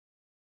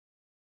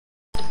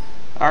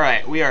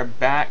Alright, we are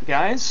back,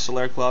 guys.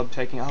 Solaire Club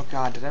taking... Oh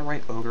god, did I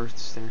write Ogre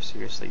there?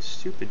 Seriously,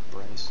 stupid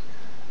Bryce.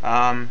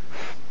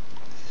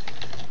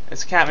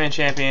 It's Catman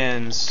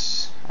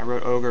Champions. I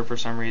wrote Ogre for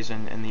some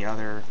reason in the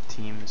other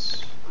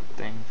team's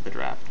thing for the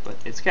draft, but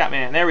it's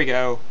Catman. There we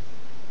go.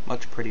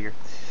 Much prettier.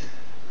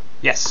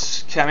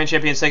 Yes, Catman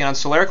Champions taking on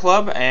Solaire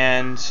Club,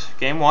 and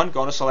game one,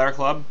 going to Solaire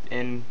Club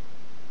in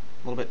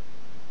a little bit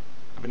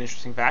of an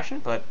interesting fashion,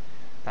 but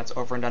that's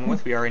over and done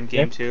with. We are in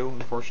game two.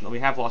 Unfortunately,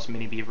 we have lost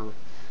Mini Beaver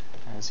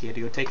as he had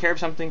to go take care of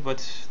something,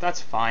 but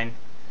that's fine.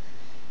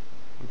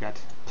 We've got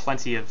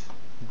plenty of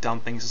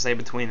dumb things to say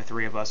between the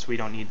three of us. We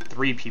don't need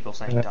three people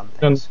saying dumb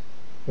things.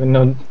 We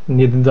don't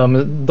need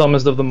the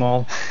dumbest of them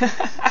all.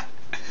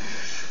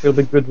 We'll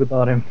be good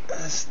without him.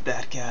 That's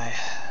that guy.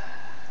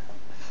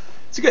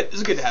 It's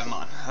good to have him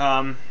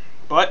on.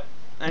 But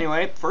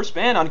anyway, first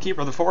ban on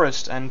Keeper of the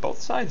Forest, and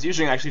both sides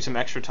using actually some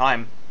extra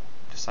time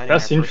deciding.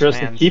 That's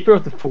interesting. Keeper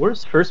of the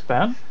Forest, first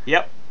ban.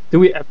 Yep. Do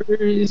we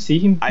ever see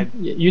him?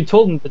 You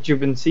told him that you've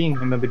been seeing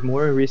him a bit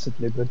more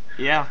recently, but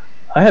yeah,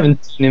 I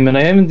haven't seen him, and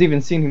I haven't even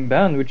seen him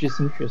banned, which is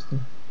interesting.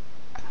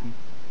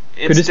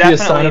 It's could this be a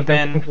sign of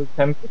been.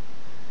 Tempest?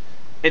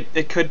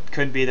 It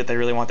could be that they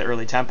really want the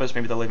early Tempest.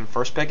 Maybe they'll even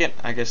first pick it.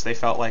 I guess they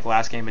felt like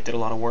last game it did a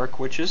lot of work,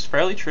 which is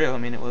fairly true. I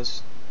mean, it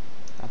was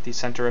at the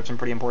center of some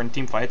pretty important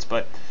team fights,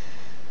 but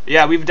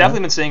yeah, we've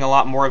definitely been seeing a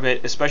lot more of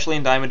it, especially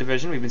in Diamond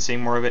Division. We've been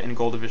seeing more of it in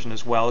Gold Division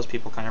as well, as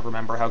people kind of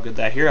remember how good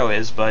that hero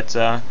is.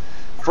 But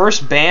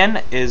first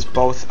ban is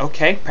both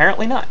okay,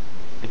 apparently not,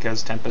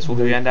 because Tempest will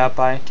be end out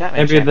by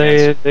Catman.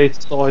 Maybe they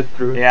saw it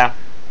through. Yeah.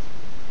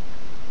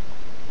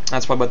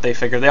 That's probably what they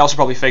figured. They also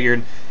probably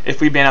figured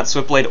if we ban out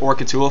Swiftblade or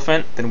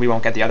Cthulhuphant, then we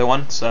won't get the other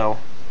one. So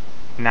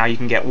now you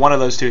can get one of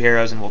those two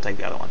heroes, and we'll take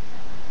the other one.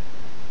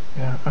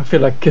 Yeah, I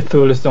feel like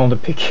Cthulhu is the only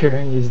pick here.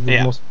 He's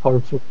the most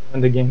powerful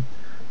in the game.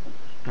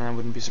 I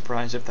wouldn't be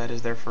surprised if that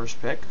is their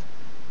first pick.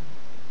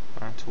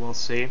 But we'll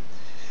see.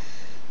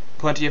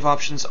 Plenty of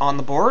options on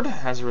the board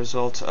as a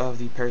result of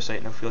the Parasite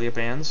and Ophelia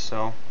bans.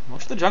 So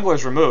most of the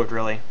junglers removed,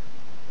 really.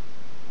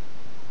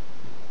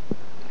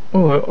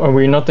 Oh, are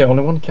we not the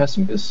only one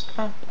casting this?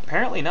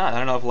 Apparently not. I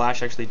don't know if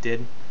Lash actually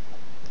did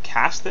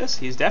cast this.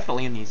 He's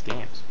definitely in these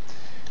games.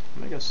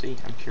 I'm gonna go see.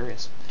 I'm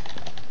curious.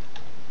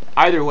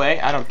 Either way,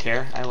 I don't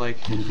care. I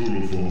like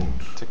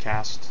to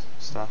cast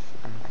stuff,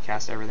 and I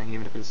cast everything,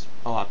 even if it's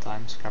a lot of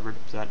times covered.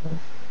 So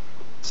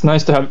it's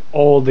nice to have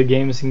all the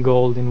games in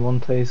gold in one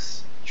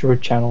place.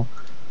 Short channel.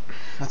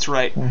 That's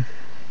right. Yeah.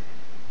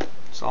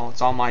 It's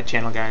all my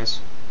channel, guys.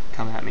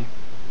 Come at me.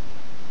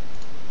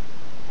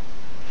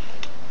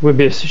 Would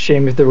be a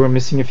shame if they were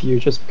missing a few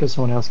just because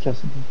someone else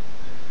casted them.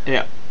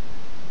 Yeah,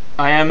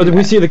 I am. But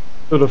we see the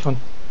sort of fun.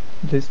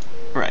 This.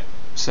 Right.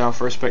 So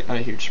first pick, not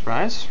a huge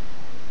surprise.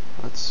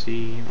 Let's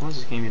see. When was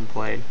this game being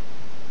played?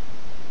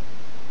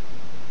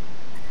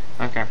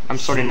 Okay, I'm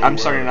starting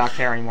to not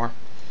care anymore.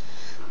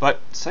 But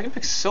second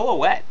pick,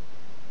 Silhouette.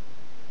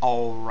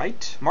 All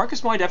right.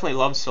 Marcus Moy definitely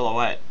loves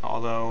Silhouette,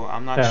 although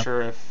I'm not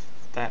sure if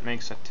that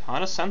makes a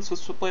ton of sense with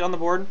Swiftblade on the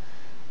board.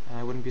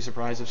 I wouldn't be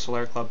surprised if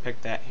Solaire Club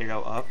picked that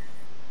hero up.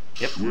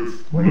 Yep.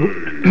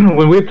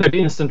 When we played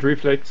Instant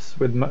Reflex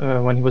with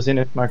when he was in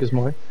it, Marcus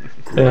Moy,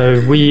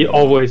 we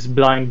always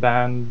blind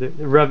banned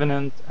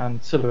Revenant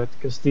and Silhouette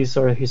because these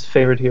are his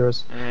favorite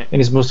heroes and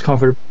his most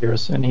comfortable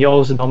heroes, and he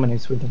always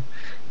dominates with them.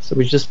 So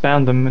we just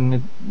banned them, and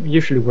it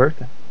usually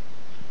worked.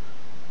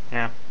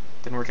 Yeah,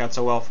 didn't work out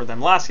so well for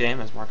them last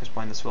game, as Marcus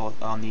Moy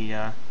on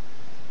the.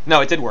 No,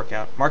 it did work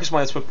out. Marcus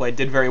Moy and Swiftblade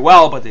did very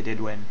well, but they did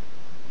win.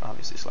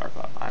 Obviously, Solaire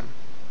Club. I'm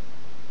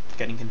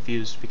getting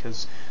confused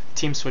because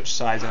team switch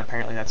sides, and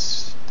apparently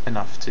that's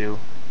enough to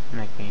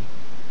make me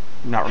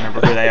not remember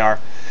who they are.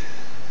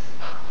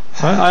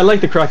 I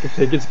like the Kraken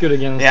pick. It's good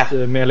against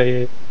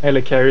melee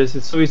carries.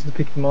 It's so easy to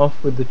pick them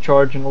off with the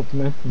charge and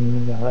ultimate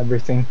and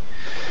everything.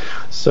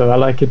 So I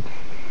like it.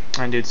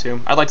 I do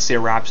too. I'd like to see a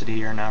Rhapsody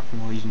here now from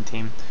the Legion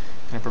team.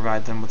 Gonna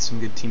provide them with some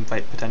good team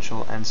fight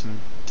potential and some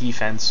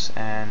defense,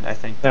 and I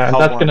think that's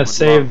gonna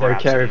save their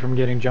carry from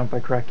getting jumped by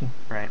Kraken.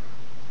 Right.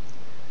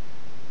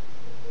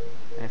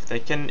 If they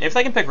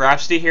can pick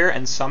Rhapsody here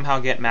and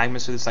somehow get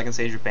Magnus through the second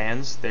stage of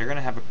bans, they're going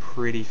to have a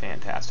pretty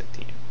fantastic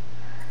team.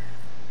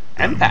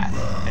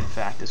 Empath, in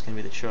fact, is going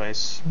to be the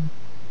choice.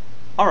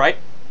 Alright,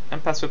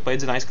 Empath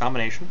Swiftblade's a nice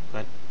combination,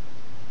 but...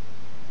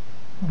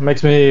 It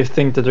makes me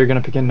think that they're going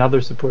to pick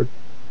another support.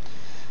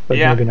 But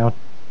maybe not.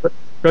 But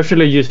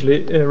Rhapsody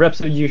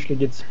usually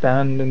gets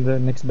banned in the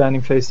next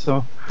banning phase,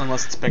 so...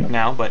 Unless it's picked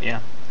now, but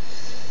yeah.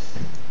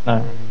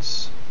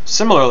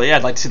 Similarly,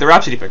 I'd like to see the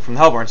Rhapsody pick from the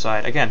Hellborn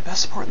side. Again,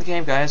 best support in the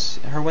game, guys.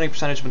 Her winning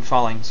percentage has been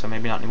falling, so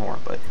maybe not anymore,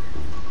 but...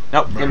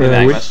 Nope, give me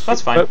Magnus.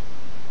 That's fine.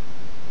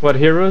 What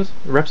heroes?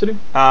 Rhapsody?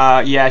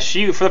 Yeah,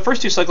 for the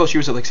first two cycles, she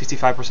was at like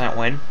 65%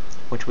 win,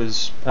 which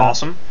was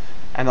awesome.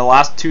 And the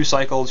last two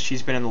cycles,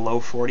 she's been in the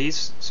low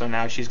 40s, so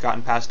now she's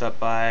gotten passed up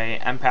by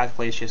Empath,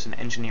 Glacius, and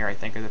Engineer, I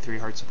think, are the three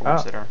hard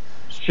supports that are...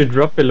 She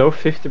dropped below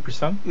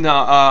 50%?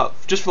 No,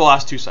 just for the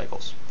last two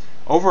cycles.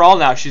 Overall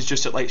now she's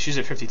just at she's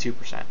at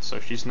 52%, so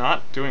she's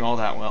not doing all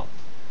that well.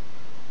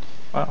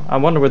 I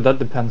wonder what that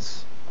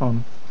depends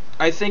on.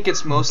 I think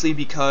it's mostly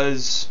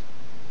because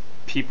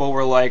people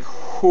were like,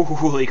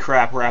 holy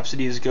crap,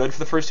 Rhapsody is good for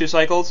the first 2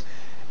 cycles,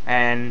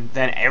 and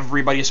then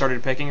everybody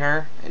started picking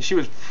her. She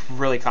was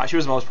really she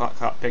was the most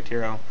picked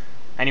hero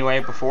anyway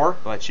before,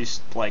 but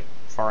she's like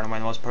far and away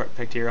the most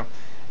picked hero.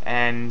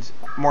 And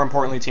more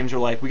importantly, teams were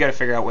like, we got to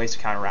figure out ways to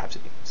counter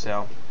Rhapsody.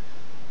 So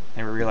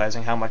they were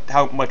realizing how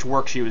much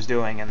work she was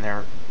doing, and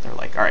they're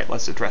like, all right,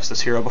 let's address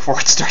this hero before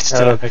it starts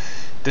to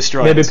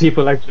destroy maybe us.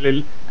 people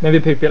actually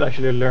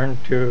learn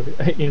to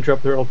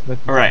interrupt their ultimate.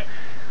 Right.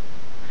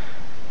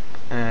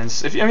 And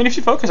if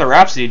you focus a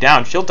Rhapsody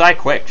down, she'll die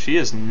quick. She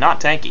is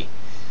not tanky,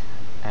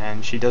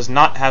 and she does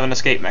not have an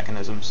escape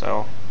mechanism,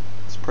 so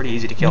it's pretty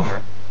easy to kill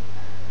her.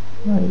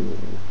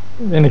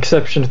 An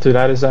exception to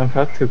that is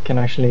Amphath, who can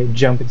actually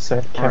jump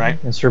inside Catman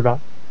and survive.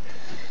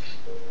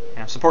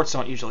 Yeah, supports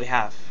don't usually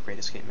have great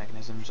escape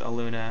mechanisms.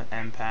 Aluna,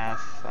 Empath,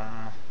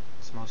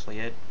 that's mostly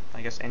it.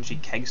 I guess NG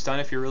Keg Stun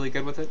if you're really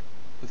good with it,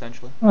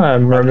 potentially.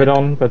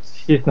 Myrmidon, but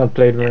he's not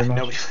played very much.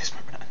 Nobody plays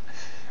Myrmidon.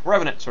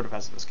 Revenant sort of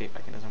has an escape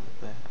mechanism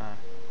with the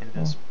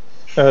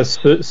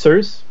Invis.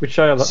 Sirs, which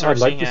I'd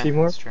like to see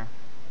more. That's true.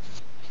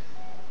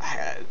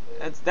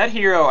 That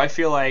hero, I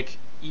feel like,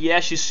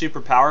 yeah, she's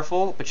super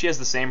powerful, but she has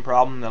the same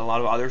problem that a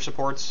lot of other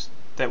supports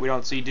that we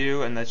don't see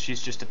do, and that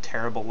she's just a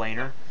terrible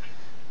laner.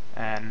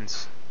 And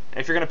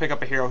if you're going to pick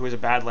up a hero who's a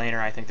bad laner,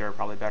 I think there are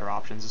probably better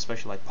options,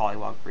 especially like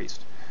Polywog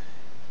Priest.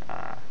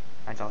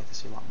 I'd like to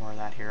see a lot more of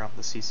that hero.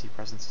 The CC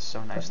presence is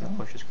so nice, and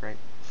the push is great.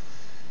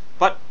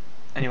 But,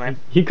 anyway.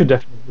 He could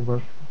definitely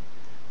work.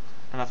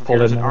 Enough of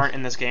heroes that aren't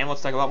in this game.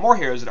 Let's talk about more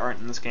heroes that aren't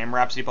in this game.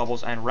 Rhapsody,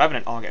 Bubbles, and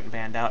Revenant all getting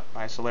banned out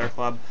by Solaire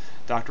Club.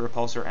 Dr.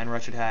 Repulsor and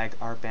Wretched Hag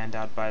are banned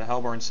out by the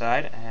Hellborn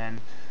side, and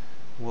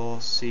we'll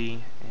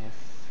see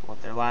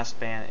what their last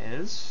ban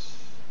is.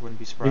 Wouldn't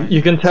be surprised.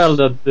 You can tell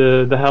that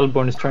the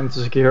Hellborn is trying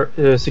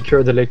to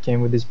secure the late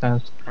game with these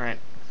bans. Right.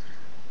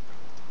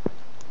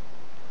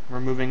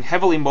 Removing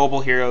heavily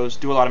mobile heroes,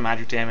 do a lot of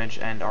magic damage,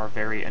 and are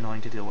very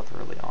annoying to deal with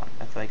early on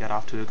if they got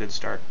off to a good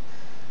start.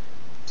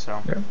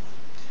 So, yeah.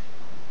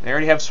 They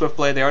already have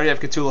Swiftblade, they already have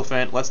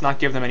Cthulhu. Let's not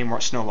give them any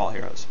more snowball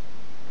heroes.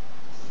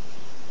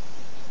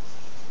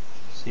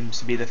 Seems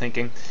to be the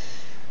thinking.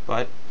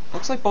 But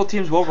looks like both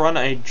teams will run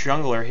a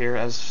jungler here,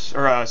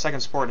 or a second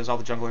support, as all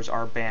the junglers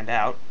are banned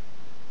out.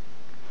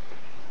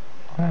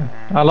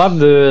 I love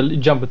the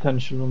jump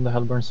potential on the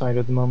Hellborn side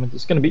at the moment.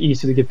 It's going to be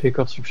easy to get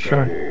pickups for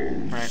sure.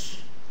 Right.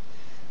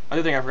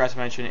 Other thing I forgot to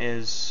mention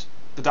is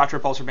the Dr.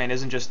 Repulsor ban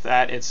isn't just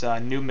that, it's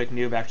Noob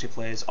McNoob actually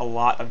plays a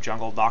lot of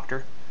jungle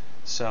Doctor.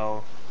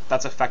 So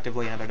that's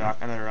effectively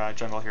another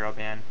jungle hero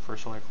ban for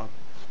Solaire Club.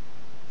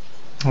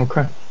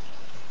 Okay.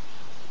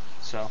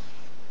 So,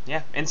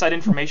 yeah, inside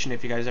information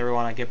if you guys ever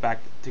want to get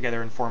back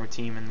together and form a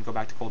team and go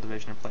back to Gold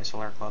Division and play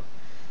Solaire Club.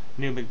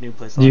 Noob McNoob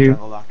plays a lot of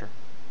jungle Doctor.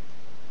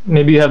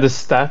 Maybe you have the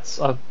stats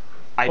of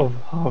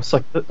how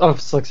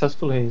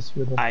successful he is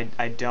with it.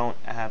 I don't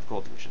have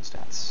Gold Division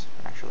stats,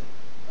 actually.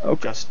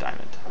 Okay. Just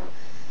Diamond.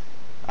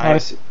 I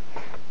see.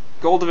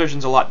 Gold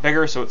Division's a lot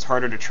bigger, so it's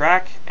harder to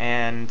track,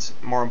 and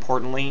more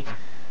importantly,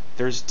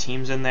 there's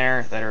teams in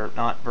there that are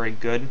not very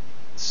good,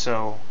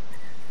 so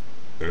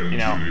you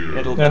know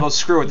it'll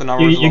screw with the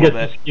numbers a little bit.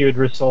 You get skewed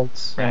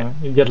results. Right.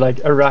 You get like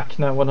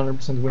Arachna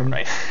 100% win,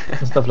 right,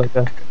 and stuff like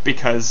that.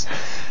 Because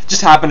it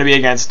just happened to be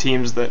against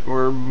teams that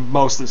were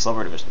mostly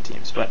Silver Division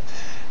teams. But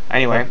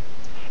anyway.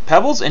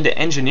 Pebbles into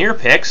Engineer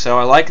pick, so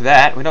I like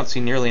that. We don't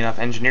see nearly enough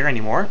Engineer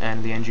anymore,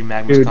 and the NG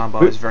Magnus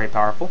combo is very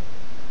powerful.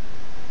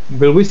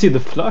 Will we see the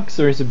Flux,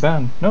 or is it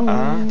banned? No,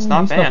 it's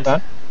not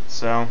banned.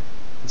 So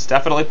it's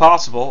definitely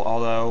possible,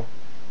 although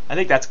I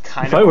think that's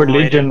kind of If I were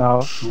Legion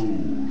now,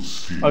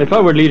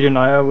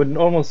 I would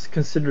almost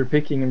consider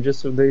picking him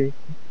just so they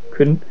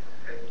couldn't.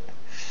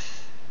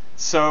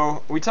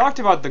 So we talked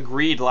about the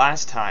greed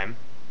last time.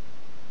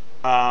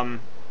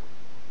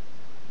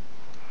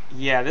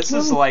 Yeah, this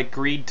is like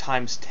greed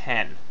times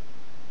 10.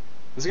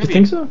 This is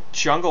gonna be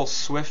jungle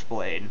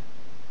Swiftblade.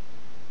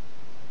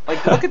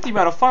 Like, look at the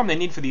amount of farm they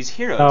need for these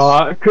heroes.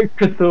 No,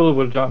 Cthulhu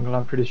will jungle,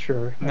 I'm pretty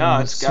sure. No,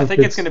 I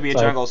think it's gonna be a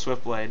jungle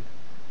Swiftblade.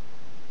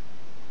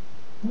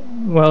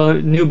 Well,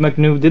 Noob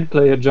McNoob did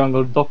play a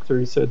jungle Doctor,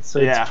 he said, so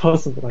yeah. It's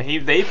possible.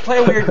 They play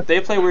weird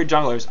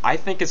junglers. I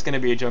think it's gonna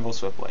be a jungle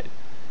Swiftblade.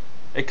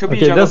 It could be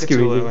a jungle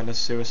Cthulhu and a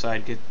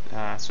suicide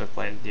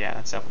Swiftblade. Yeah,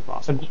 that's definitely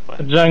possible. A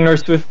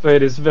jungler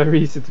Swiftblade is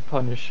very easy to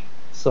punish,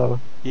 so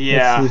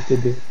yeah. Let's see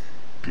if they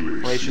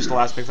do. Well, it's just the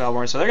last pick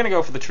Hellborn, so they're going to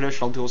go for the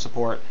traditional dual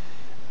support.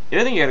 The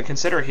other thing you got to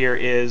consider here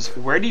is,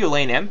 where do you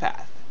lane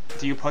Empath?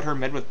 Do you put her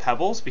mid with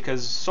Pebbles?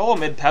 Because solo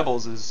mid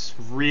Pebbles is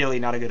really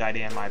not a good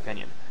idea in my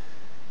opinion.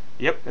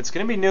 Yep, it's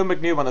going to be Noob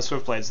McNoob on the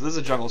Swiftblade, so this is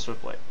a jungle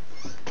Swiftblade.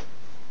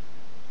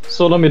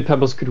 Solo mid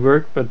Pebbles could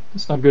work, but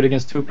it's not good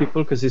against two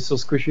people because he's so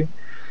squishy.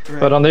 Right.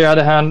 But on the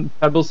other hand,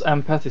 Pebbles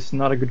Empath is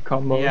not a good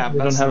combo. Yeah, they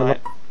don't have a lot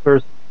of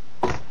burst.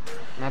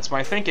 That's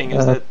my thinking,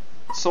 is that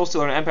Soul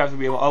Stealer and Empath would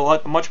be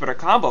a much better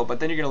combo, but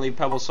then you're going to leave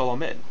Pebbles solo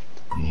mid.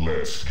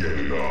 Let's get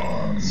it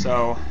on.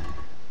 So...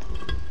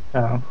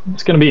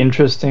 it's going to be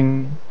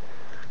interesting.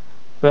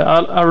 But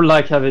I would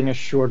like having a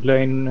short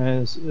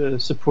lane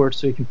support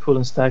so you can pull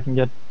and stack and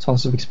get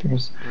tons of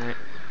experience. Right.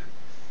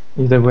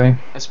 Either way.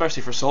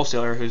 Especially for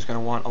SolC, who's going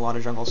to want a lot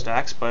of jungle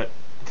stacks, but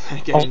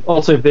again...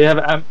 Also, if they have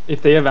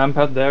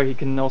Ampad there, he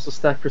can also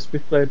stack for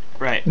Swiftblade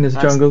in his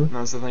jungle.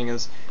 That's the thing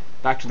is,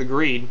 back to the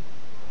greed,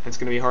 it's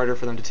going to be harder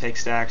for them to take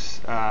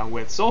stacks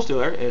with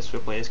SolC if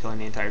Swiftblade is killing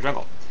the entire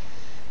jungle.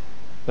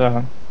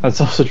 Yeah,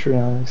 that's also true,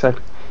 yeah,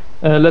 exactly.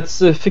 Let's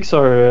fix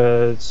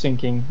our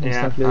syncing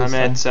instantly. Yeah, I'm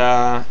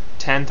at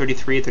 10,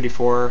 33,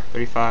 34,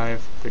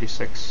 35,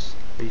 36,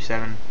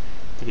 37,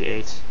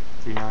 38,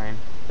 39,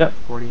 yep.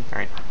 40.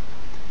 Alright.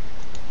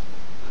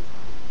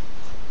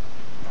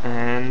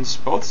 And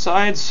both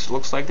sides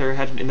looks like they're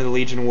headed into the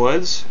Legion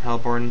Woods.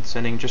 Hellborn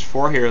sending just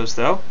 4 heroes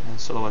though,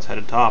 and Silhouette's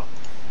headed top.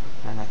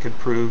 And that could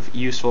prove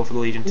useful for the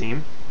Legion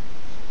team.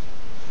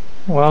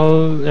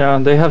 Well, yeah,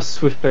 they have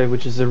Swiftblade,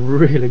 which is a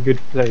really good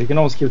play. You can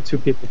always kill 2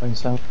 people by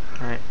yourself.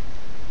 Right.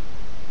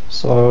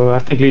 So I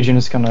think Legion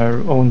is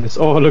gonna own this.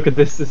 Oh, look at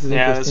this! This is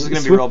yeah, this is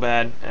gonna be real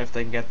bad if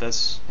they can get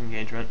this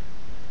engagement.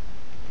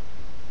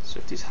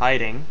 Swifty's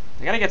hiding.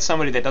 They gotta get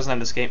somebody that doesn't have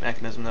an escape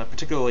mechanism, though,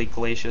 particularly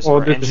Glacius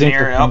or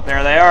Engineer. Oh,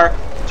 there they are.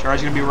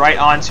 Charge gonna be right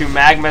onto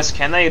Magnus.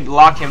 Can they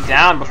lock him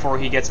down before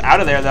he gets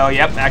out of there, though?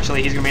 Yep,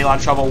 actually, he's gonna be in a lot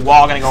of trouble.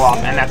 Wall gonna go off,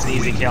 and that's an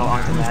easy kill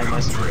onto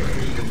Magnus.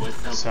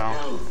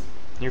 So,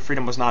 your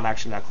freedom was not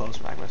actually that close,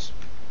 Magnus.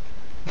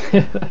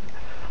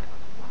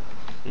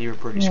 You were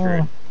pretty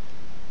screwed.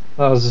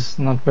 That was just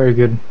not very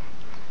good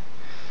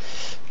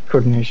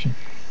coordination.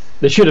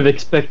 They should have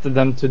expected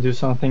them to do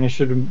something. It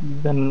should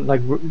have been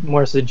like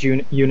more as a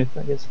unit,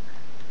 I guess.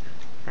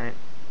 Right.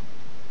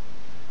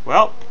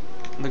 Well,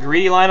 the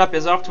greedy lineup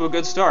is off to a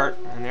good start,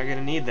 and they're going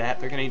to need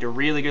that. They're going to need a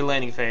really good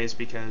landing phase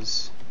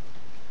because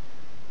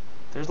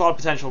there's a lot of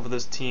potential for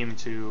this team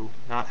to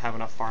not have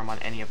enough farm on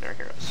any of their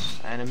heroes.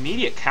 An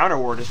immediate counter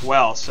ward as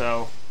well,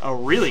 so a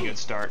really good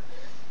start.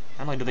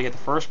 Not only did they get the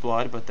first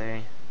blood, but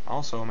they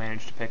also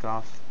managed to pick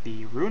off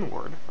the Rune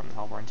Ward from the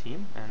Hellborn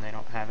team, and they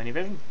don't have any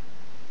vision.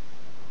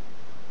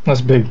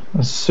 That's big.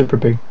 That's super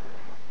big.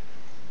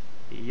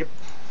 Yep.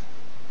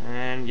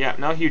 And yeah,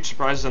 no huge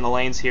surprises in the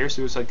lanes here.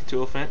 Suicide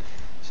Cthulhu,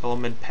 solo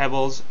mid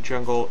Pebbles,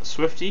 jungle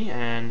Swifty,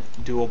 and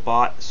dual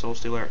bot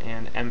Soulstealer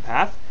and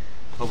Empath.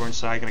 Hellborn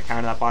side going to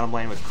counter that bottom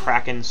lane with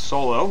Kraken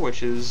solo,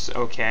 which is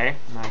okay.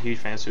 I'm not a huge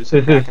fan of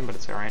Suicide Kraken, but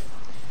it's alright.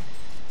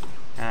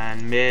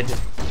 And mid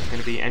going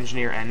to be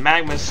Engineer and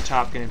Magnus.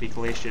 Top going to be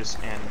Glacius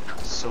and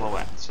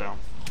Silhouette. So.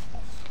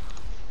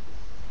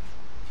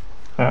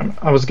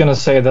 I was gonna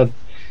say that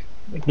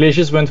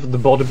Glacius went for the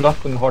body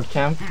block in hard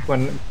camp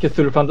when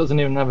Cthulhu doesn't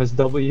even have his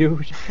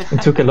W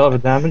and took a lot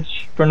of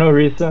damage for no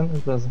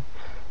reason. Not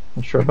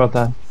sure about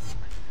that.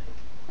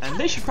 And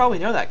they should probably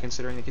know that,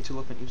 considering the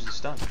Cthulhu uses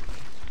stun.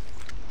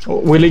 Oh,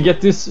 will he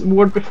get this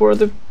ward before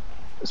the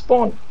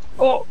spawn?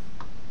 Oh!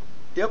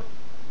 Yep.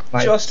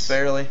 Nice. Just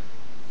barely.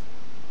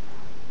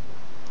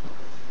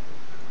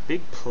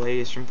 Big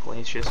plays from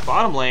Glacius.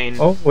 Bottom lane.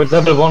 Oh, with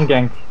level 1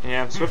 gank.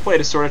 Yeah, Swiftblade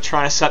is sort of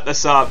trying to set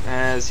this up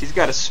as he's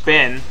got a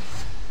spin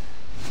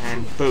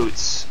and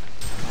boots.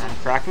 And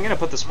Kraken gonna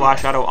put the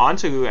splash auto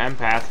onto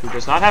Empath, who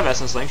does not have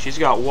Essence Link. She's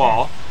got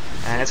wall.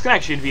 And it's gonna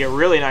actually be a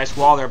really nice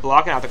wall. They're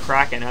blocking out the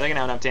Kraken. Are they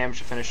gonna have enough damage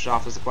to finish it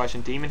off is the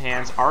question. Demon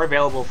Hands are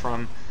available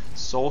from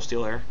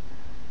Soulstealer,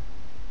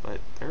 but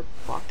they're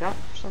blocked out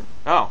for some.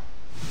 Oh.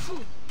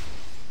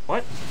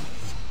 What?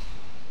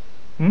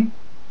 Hmm?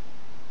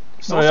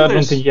 I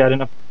don't think he had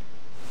enough.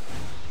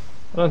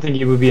 I don't think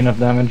he would be enough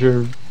damage,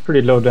 or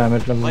pretty low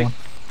damage level 1.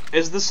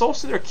 Is the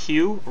Soulstealer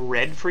Q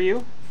red for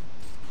you?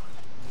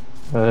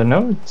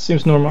 No, it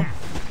seems normal.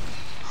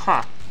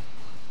 Huh.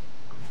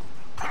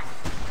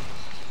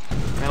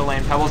 Middle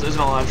lane Pebbles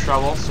isn't a lot of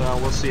trouble, so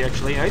we'll see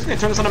actually. He's going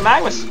to turn this on a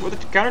Magnus with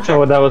a counter check.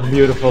 Oh, that was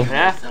beautiful.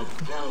 Yeah.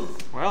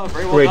 Well,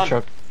 very well Great done.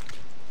 shot.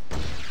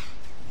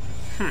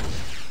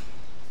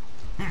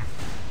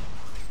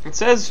 It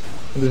says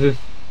This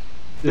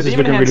is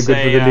Demon looking really Hands good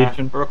for the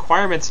Legion.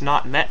 requirements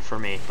not met for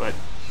me, but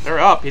they're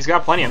up. He's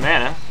got plenty of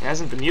mana. He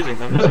hasn't been using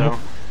them, so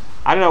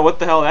I don't know what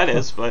the hell that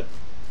is, but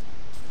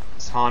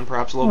is HoN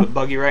perhaps a little bit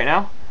buggy right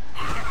now?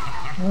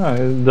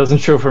 It doesn't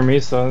show for me,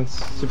 so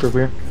it's super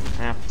weird.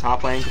 Yeah,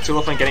 top lane.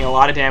 Cthulhu getting a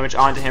lot of damage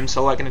onto him.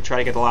 Solaire going to try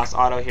to get the last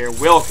auto here.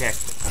 Will collect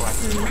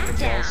the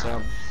kill,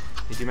 so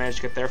they do manage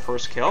to get their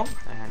first kill.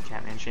 And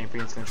Catman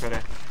Champion's going to try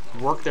to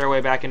work their way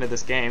back into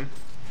this game,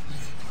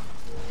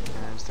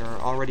 as they're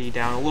already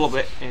down a little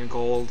bit in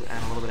gold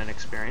and a little bit in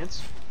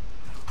experience.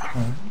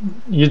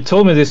 You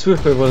told me this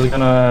Swiftblade was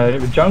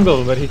gonna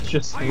jungle, but he's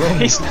just roaming.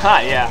 He's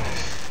not, yeah.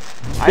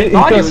 I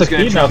thought he was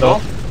going to jungle.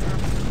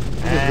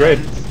 He's great.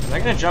 They're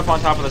going to jump on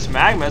top of this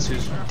Magnus,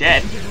 who's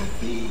dead.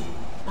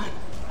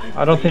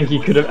 I don't think he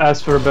could have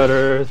asked for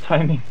better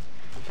timing.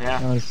 Yeah.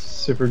 That was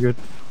super good.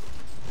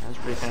 That was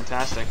pretty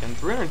fantastic. And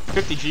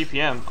 350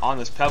 GPM on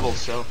this Pebbles,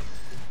 so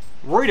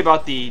worried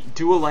about the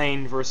dual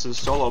lane versus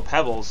solo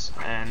Pebbles,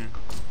 and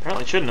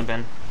apparently shouldn't have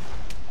been.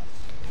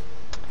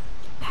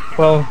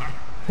 Well,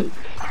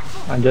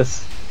 I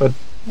guess, but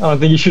I don't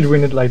think you should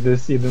win it like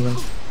this either way.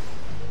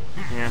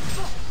 Yeah.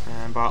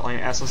 And bot lane,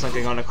 Essence Link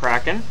going to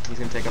Kraken. He's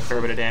going to take a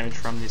fair bit of damage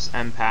from this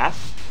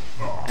Empath.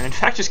 And in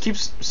fact, just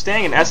keeps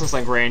staying in Essence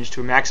Link range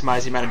to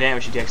maximize the amount of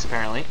damage he takes,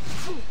 apparently.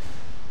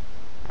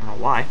 I don't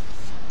know why.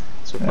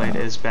 Switchblade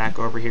is back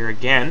over here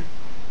again.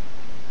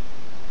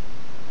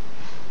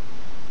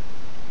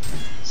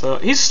 So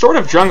he's sort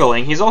of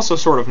jungling. He's also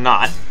sort of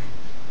not.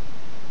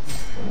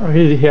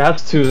 He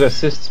has 2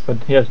 assists, but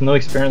he has no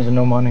experience and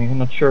no money. I'm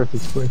not sure if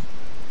it's worth.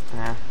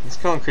 Yeah, he's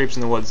killing creeps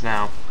in the woods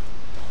now.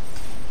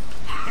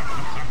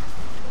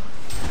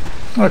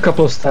 A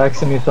couple of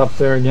stacks and he's up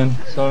there again,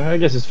 so I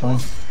guess it's fine.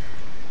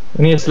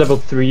 When he has level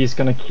 3, he's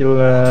gonna kill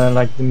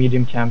like the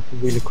medium camp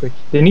really quick.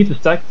 They need to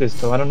stack this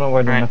though. I don't know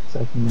why they're not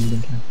stacking the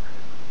medium camp.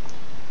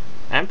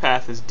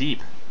 Empath is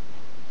deep.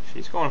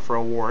 She's going for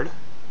a ward.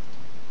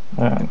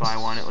 Buy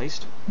one at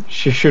least.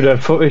 She should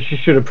have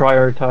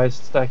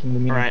prioritized stacking the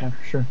medium camp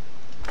for sure.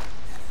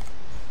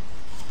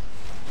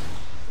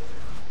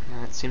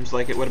 That seems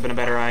like it would have been a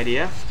better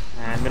idea.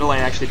 And middle lane,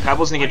 actually,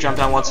 Pebble's going to get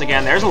jumped on once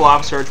again. There's a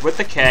Lava Surge with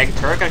the keg.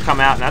 Turret going to come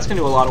out, and that's going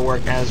to do a lot of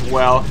work as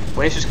well.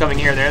 Glacier's coming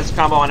here. There's a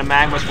combo onto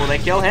Magmus. Will they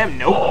kill him?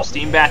 Nope.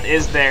 Steam Bath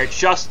is there.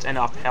 Just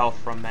enough health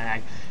from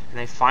Mag. And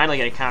they finally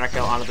get a counter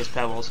kill onto this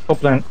Pebbles.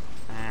 Top lane.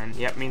 And,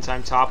 yep,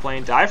 meantime, top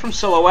lane. Dive from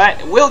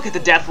Silhouette. Will get the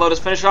Death Lotus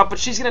finish up, but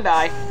she's going to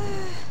die.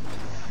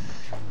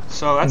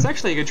 So that's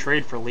actually a good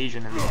trade for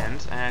Legion in the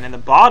end. And in the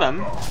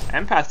bottom,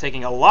 Empath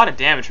taking a lot of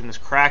damage from this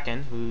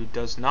Kraken, who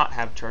does not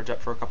have charge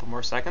up for a couple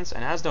more seconds,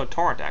 and has no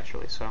Torrent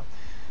actually, so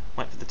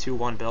went for the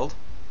 2-1 build.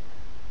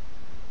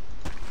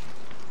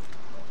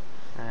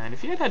 And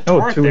if he had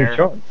Torrent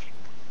there,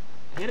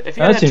 if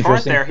he had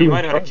Torrent there, he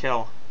might have had a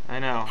kill. I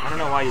know. I don't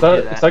know why you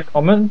do that. Is that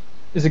common?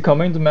 Is it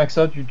common to max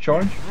out your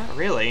charge? Not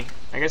really.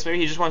 I guess maybe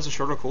he just wants a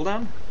shorter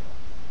cooldown.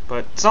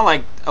 But it's not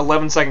like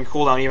 11-second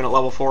cooldown even at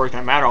level 4 is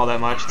going to matter all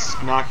that much.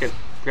 It's not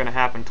going to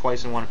happen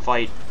twice in one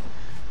fight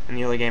in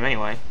the early game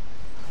anyway.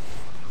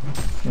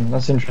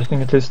 That's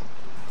interesting at least.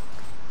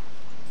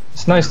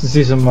 It's nice to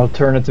see some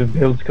alternative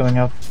builds going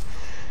up.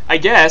 I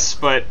guess,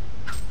 but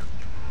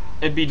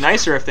it'd be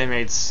nicer if they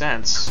made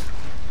sense.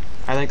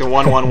 I think the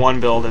 1-1-1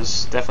 build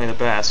is definitely the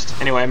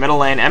best. Anyway, middle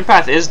lane,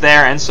 Empath is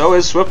there, and so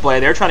is Swiftblade.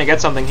 They're trying to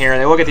get something here.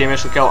 They will get the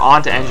initial kill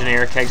onto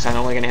Engineer. Kegsign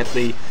only going to hit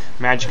the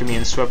Magic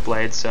Immune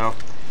Swiftblade, so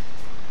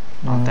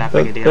not that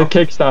big a deal. The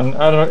Kegsign,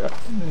 I don't know,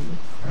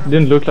 it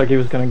didn't look like he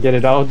was going to get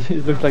it out.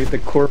 It looked like the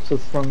corpse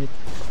was from it.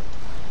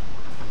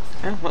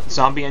 Yeah, what,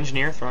 Zombie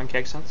Engineer throwing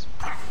Kegsigns?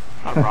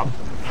 Not a problem.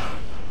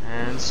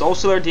 And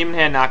SolC Demon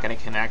Hand not going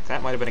to connect.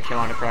 That might have been a kill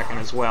on the Kraken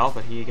as well,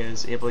 but he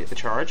is able to get the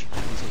charge.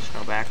 He's just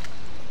go back.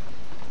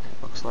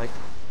 Looks like.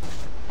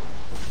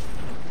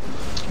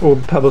 Oh,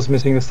 Pebbles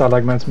missing the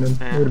Stalagmites mid.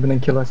 Yeah. Would have been a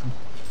kill, I think.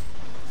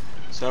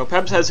 So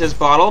Pebs has his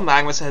bottle,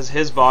 Magmus has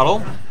his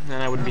bottle,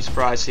 and I wouldn't be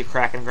surprised to see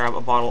Kraken grab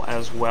a bottle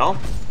as well.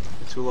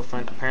 The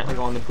Tulifant apparently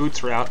going the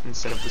boots route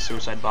instead of the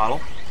suicide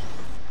bottle.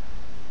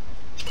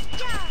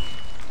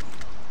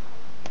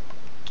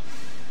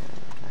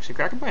 Actually,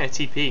 Kraken buying a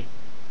TP.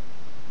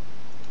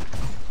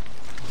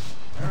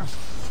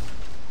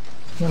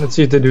 Yeah, let's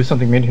see if they do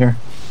something mid here.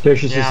 There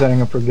she's just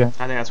setting up for again.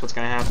 I think that's what's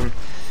going to happen.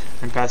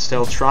 And Pat's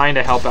still trying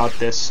to help out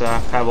this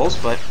Pebbles,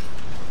 but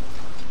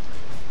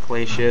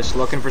Glacius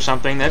looking for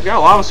something. They've got a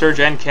Lava Surge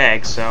and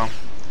Keg, so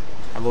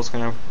Pebbles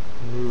going to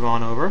move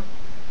on over.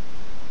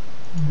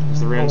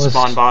 There's the rune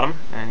spawn bottom,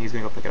 and he's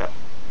going to go pick it up.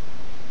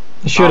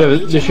 They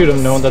should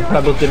have known that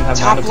Pebbles didn't have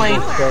top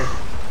lane.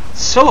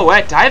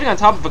 Silhouette diving on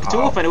top of a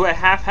Cthulhu who had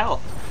half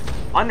health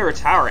under a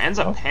tower, ends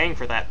up paying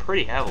for that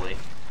pretty heavily.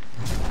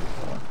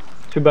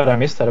 Too bad I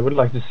missed that. I would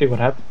like to see what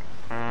happened.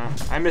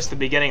 I missed the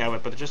beginning of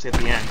it, but just at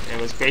the end.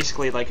 It was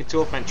basically like a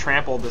Tulifant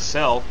trampled the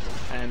sill,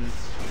 and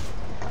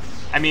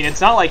I mean, it's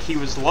not like he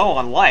was low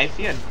on life.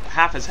 He had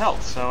half his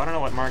health, so I don't know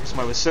what Marcus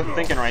Moy was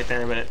thinking right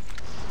there, but it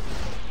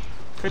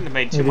couldn't have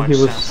made too much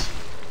sense.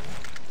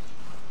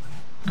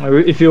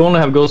 If you only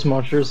have Ghost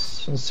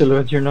Marchers and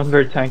Silhouette, you're not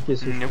very tanky,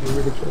 so you should be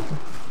really careful.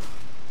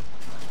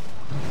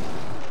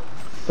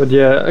 But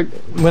yeah,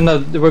 when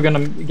they were gonna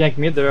gank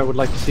mid there, I would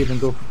like to see them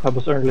go for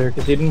Pebbles earlier,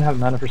 because he didn't have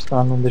mana for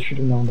stun, and they should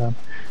have known that.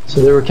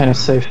 So they were kind of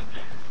safe.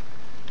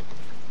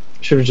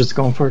 Should have just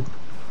gone for it.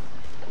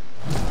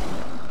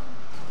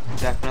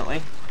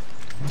 Definitely.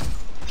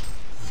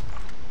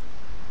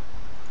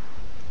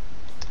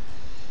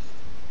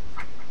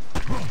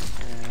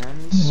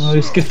 And well,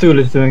 this Cthulhu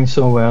is doing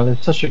so well.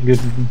 It's such a good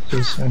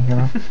suicide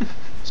hero.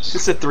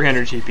 It's a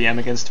 300 GPM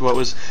against what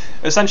was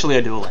essentially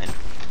a dual lane.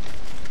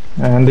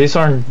 And these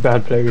aren't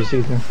bad players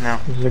either. No.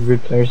 These are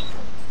good players.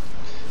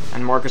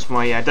 And Marcus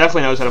Moy, yeah,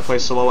 definitely knows how to play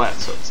Silhouette,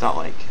 so it's not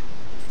like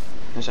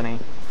there's any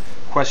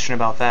question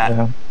about that.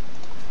 Yeah.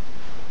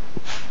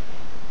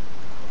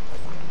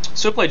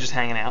 Switchblade just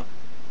hanging out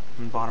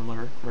in the bottom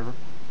river,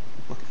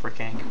 looking for a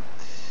gank.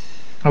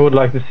 I would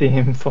like to see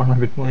him farm a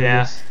bit more.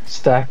 Yeah.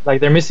 Stack.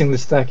 Like, they're missing the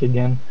stack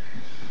again.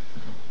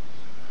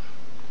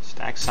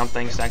 Stack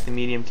something, stack the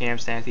medium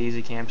camp, stack the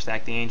easy camp,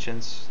 stack the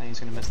ancients. And he's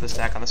going to miss the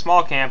stack on the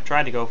small camp.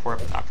 Tried to go for it,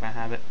 but not going to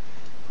have it.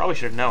 Probably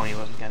should have known he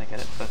wasn't going to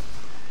get it, but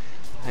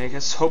I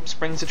guess hope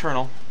springs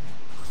eternal.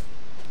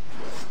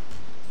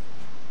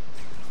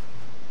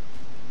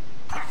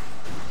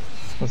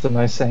 That's a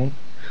nice saying.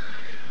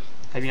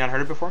 Have you not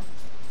heard it before?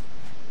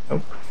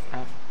 Nope.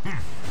 Oh.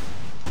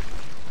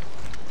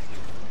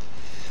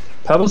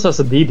 Pebbles has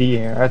a DD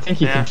here. I think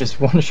he Yeah. can just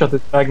one-shot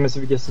the Magnus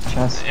if he gets the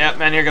chance. Yep,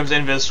 and here comes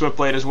Invis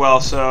Swiftblade as well.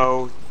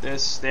 So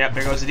this, yep,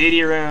 there goes the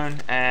DD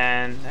rune,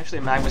 and actually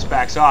Magnus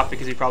backs off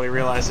because he probably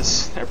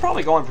realizes they're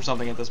probably going for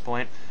something at this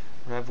point.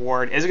 Rev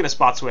Ward is going to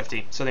spot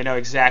Swifty, so they know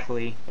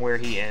exactly where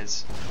he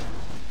is.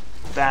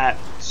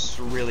 That's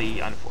really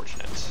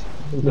unfortunate.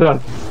 Yeah.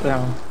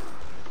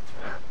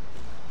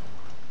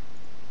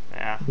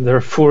 Yeah. There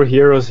are 4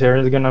 heroes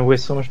here. They're gonna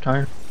waste so much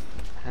time.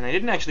 And they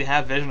didn't actually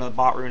have vision of the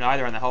bot rune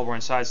either on the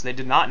Hellborn side, so they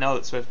did not know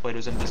that Swiftblade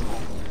was invisible.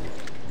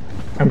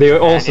 And they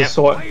also yep.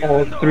 saw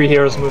all 3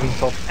 heroes moving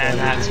top. And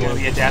that's going to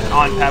be a death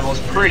on Pebbles.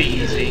 Pretty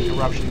easy.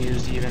 Eruption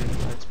used even.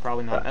 That's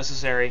probably not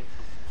necessary.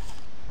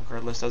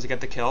 Regardless, does it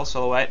get the kill?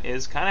 Silhouette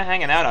is kind of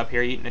hanging out up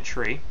here, eating a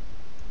tree.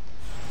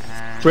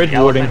 And Great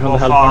warding from the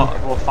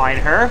Hellborn. We'll find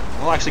her.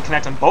 We'll actually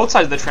connect on both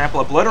sides of the trample.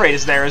 Obliterate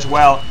is there as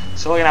well.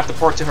 Still going to have to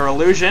port to her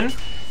illusion.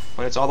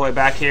 But it's all the way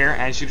back here,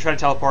 and she's trying to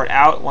teleport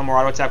out. One more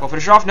auto attack will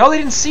finish her off. No, they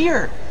didn't see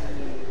her!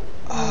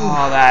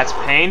 Oh, that's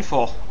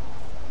painful.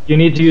 You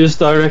need to use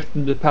direct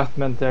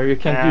depathment there. You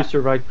can't Yeah. use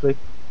your right click.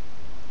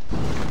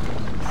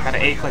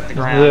 Gotta A-click the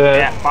ground.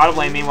 Yeah, bottom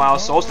lane meanwhile,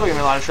 Soul's still gonna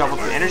be a lot of trouble.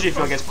 The energy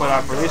field gets put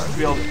off. Release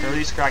field,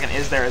 release Kraken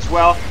is there as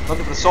well.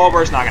 Looking for the Soul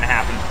Burst, not gonna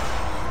happen.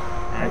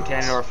 And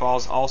Cannondor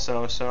falls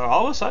also. So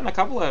all of a sudden, a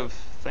couple of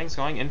things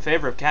going in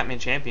favor of Catman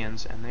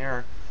champions, and they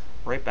are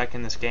right back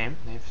in this game.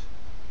 They've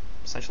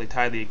essentially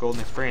tied the Golden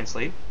Experience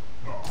lead.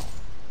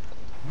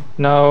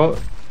 Now,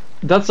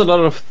 that's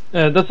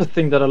a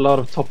thing that a lot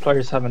of top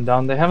players haven't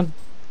done. They haven't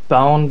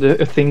found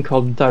a thing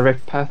called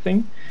direct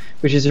pathing,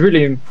 which is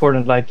really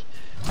important. Like,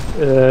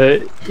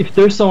 if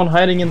there's someone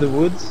hiding in the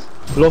woods,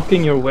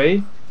 blocking your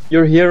way,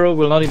 your hero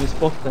will not even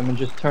spot them and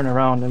just turn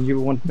around, and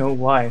you won't know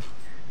why.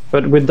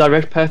 But with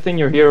direct pathing,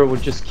 your hero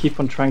would just keep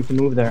on trying to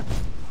move there.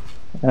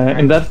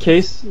 In that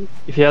case,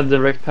 if he had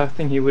direct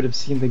pathing, he would have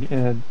seen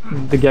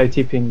the guy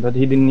TPing, but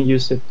he didn't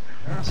use it.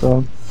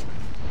 So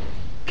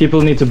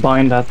people need to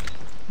bind that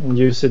and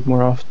use it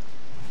more often.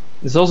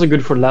 It's also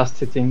good for last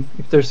hitting.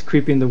 If there's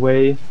creep in the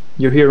way,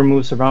 your hero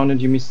moves around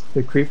and you miss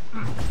the creep.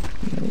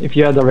 If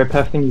you had direct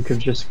pathing, you could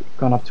have just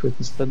gone up to it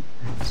instead.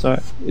 So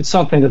it's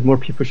something that more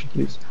people should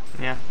use.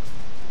 Yeah.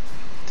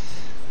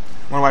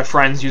 One of my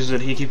friends uses it.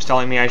 He keeps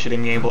telling me I should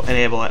enable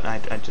it, and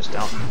I just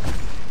don't.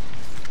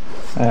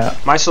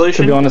 My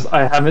solution, to be honest,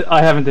 I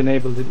haven't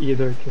enabled it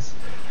either, because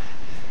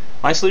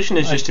my solution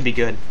is just to be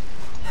good.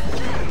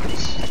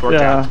 It's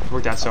worked out. It's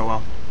worked out so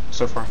well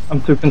so far.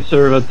 I'm too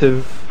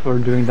conservative for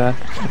doing that.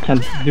 I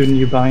can't do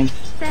new binds.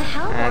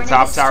 And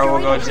top tower will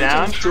go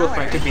down.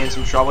 Toolfront could be in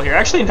some trouble here.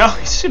 Actually, no,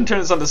 he shouldn't turn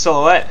this on to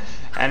Silhouette.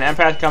 And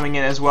Empath coming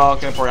in as well.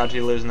 Gonna port out to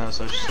the illusion though,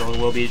 so Soul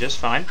will be just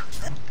fine.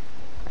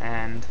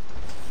 And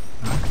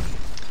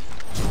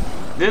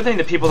the other thing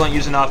that people don't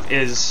use enough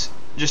is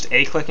just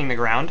A-clicking the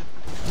ground.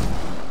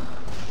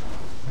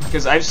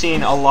 Because I've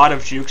seen a lot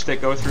of jukes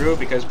that go through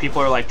because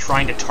people are like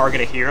trying to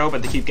target a hero,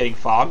 but they keep getting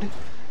fogged.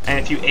 And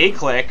if you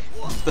A-click,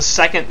 the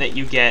second that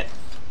you get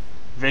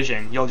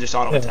vision, you'll just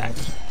auto-attack.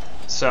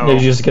 So you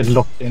just get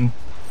locked in.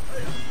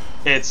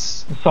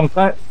 It's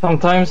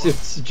sometimes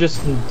it's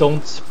just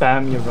don't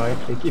spam your right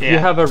click. If you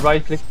have a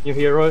right click your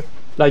hero,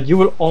 like you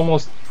will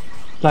almost,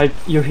 like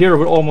your hero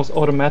will almost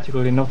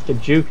automatically not get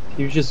juked.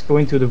 You just go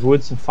into the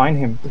woods and find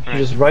him. If you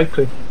just right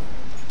click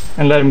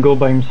and let him go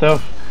by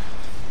himself.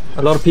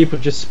 A lot of people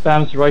just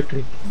spams right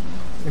click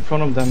in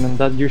front of them, and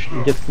that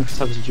usually gets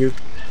themselves juked.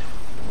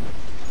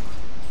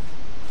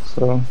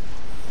 So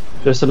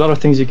there's a lot of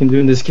things you can do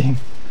in this game.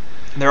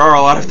 There are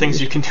a lot of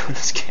things you can do in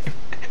this game.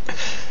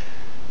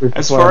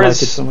 As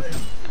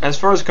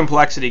far as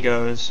complexity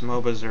goes,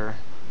 MOBAs are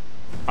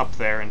up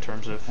there in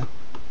terms of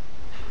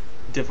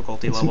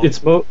difficulty level. It's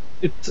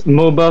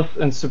MOBAs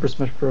and Super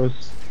Smash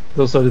Bros.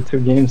 Those are the 2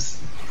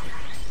 games.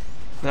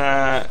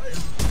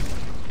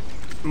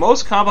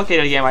 Most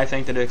complicated game I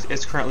think that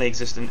is currently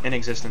in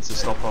existence is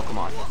still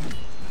Pokemon.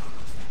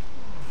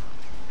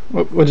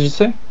 What did you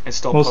say? It's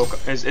still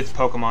it's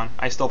Pokemon.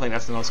 I still think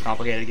that's the most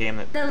complicated game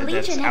that's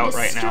out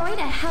right now. A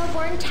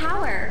Hellborn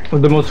Tower.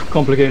 The most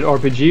complicated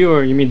RPG,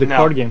 or you mean the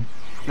card game?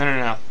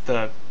 No.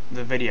 The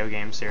video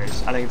game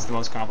series. I think it's the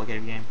most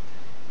complicated game.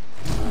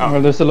 Oh.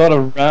 Well, there's a lot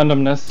of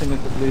randomness in it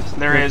at least.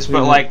 There is,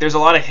 but like there's a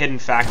lot of hidden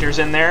factors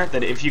in there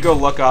that if you go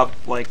look up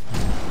like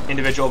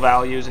individual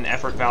values and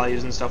effort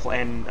values and stuff,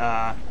 and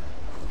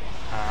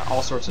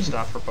all sorts of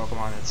stuff for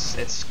Pokemon,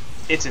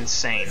 it's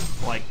insane,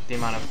 like the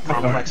amount of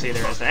complexity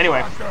there is there.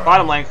 Anyway,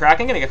 bottom lane,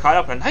 Kraken gonna get caught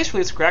up, and a nice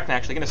release of Kraken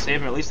actually gonna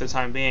save him at least for the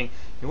time being.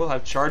 He will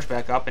have charge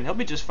back up, and he'll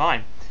be just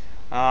fine.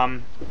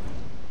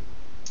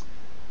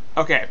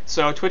 Okay,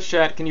 so Twitch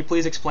chat, can you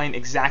please explain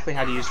exactly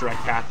how to use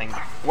direct pathing?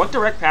 What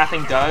direct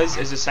pathing does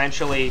is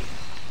essentially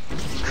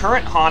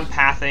current HoN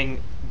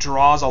pathing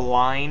draws a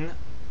line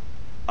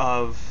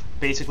of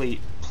basically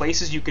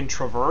places you can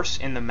traverse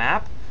in the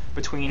map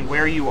between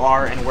where you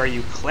are and where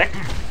you click,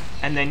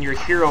 and then your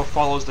hero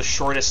follows the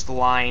shortest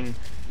line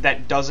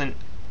that doesn't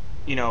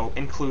you know,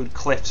 include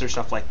cliffs or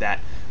stuff like that.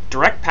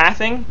 Direct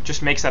pathing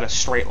just makes that a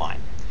straight line.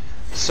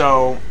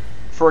 So,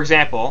 for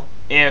example,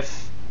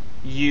 if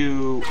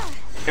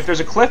there's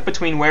a cliff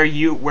between where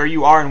you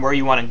are and where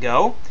you want to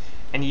go,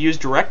 and you use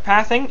direct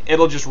pathing,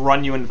 it'll just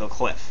run you into the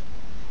cliff.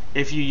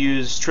 If you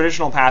use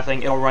traditional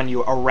pathing, it'll run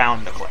you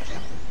around the cliff.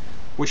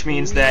 Which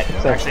means that,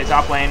 actually,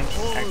 top lane,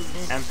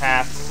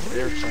 empath,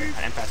 sorry,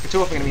 not empath,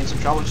 Cthulhu going to be in some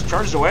trouble. Just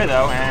charges away,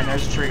 though, and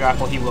there's a tree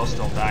grapple. He will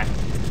still die.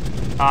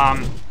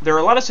 There are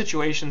a lot of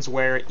situations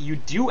where you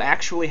do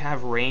actually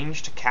have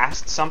range to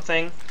cast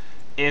something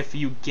if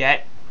you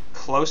get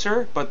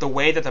closer, but the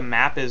way that the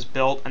map is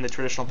built and the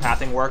traditional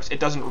pathing works, it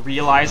doesn't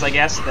realize, I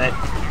guess, that...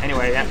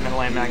 Anyway, yeah, Metal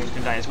Land Magnus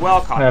can die as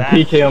well. Caught that.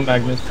 PK on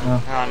Magnus.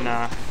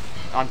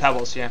 On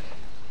Pebbles, yeah.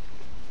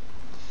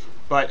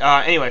 But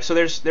anyway, so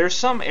there's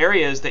some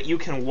areas that you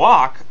can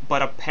walk,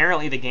 but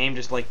apparently the game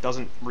just like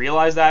doesn't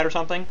realize that or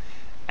something.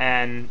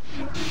 And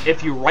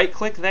if you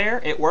right-click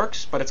there, it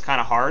works, but it's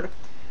kind of hard.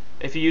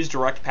 If you use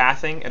direct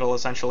pathing, it'll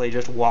essentially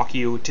just walk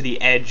you to the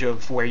edge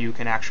of where you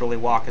can actually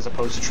walk, as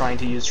opposed to trying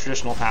to use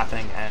traditional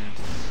pathing.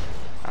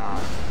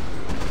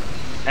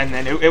 And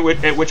then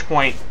at which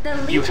point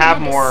you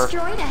have more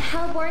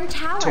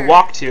to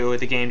walk to.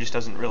 The game just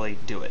doesn't really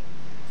do it.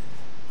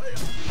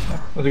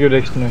 That's a good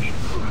explanation.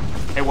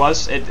 It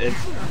was. It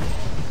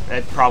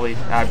probably.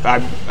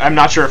 I'm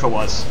not sure if it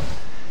was,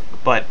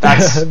 but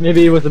that's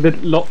maybe it was a bit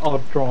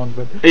outdrawn,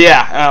 but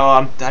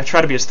yeah. I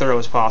try to be as thorough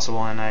as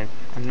possible, and I'm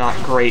not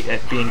great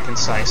at being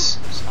concise.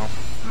 So,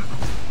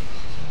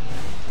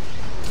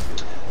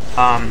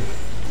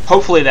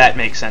 hopefully that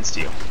makes sense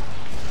to you.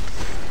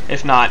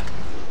 If not,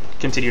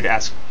 continue to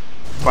ask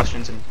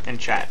questions in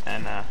chat,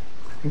 and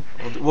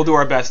we'll do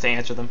our best to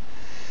answer them.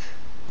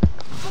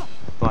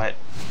 But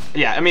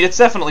yeah, I mean, it's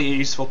definitely a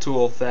useful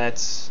tool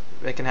that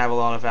can have a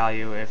lot of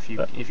value if you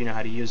know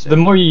how to use it. The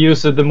more you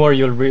use it, the more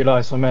you'll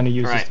realize how many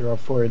uses there are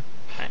for it.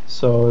 Right.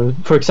 So,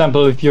 for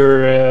example, if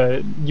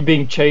you're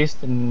being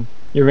chased and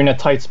you're in a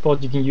tight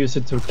spot, you can use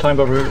it to climb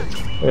over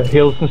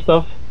hills and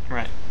stuff.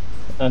 Right.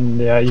 And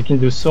yeah, you can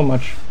do so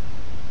much.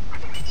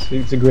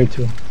 It's a great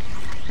tool.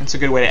 It's a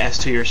good way to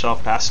S2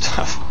 yourself past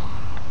stuff.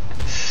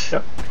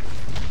 Yep.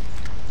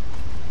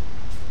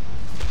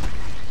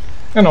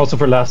 And also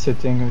for last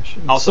hitting, which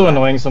is so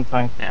annoying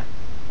sometimes. Yeah.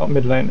 Oh,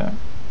 mid lane now.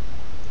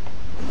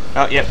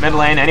 Oh, yep, mid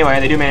lane. Anyway,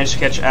 they do manage to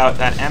catch out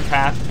that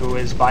empath, who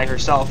is by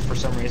herself for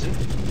some reason,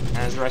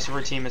 as the rest of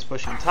her team is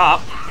pushing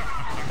top.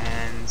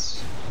 And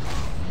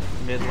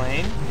mid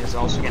lane is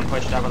also getting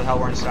pushed out by the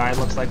Hellborn side.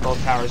 Looks like both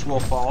towers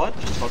will fall at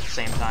just about the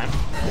same time.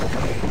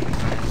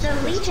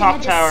 The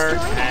top tower,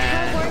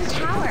 and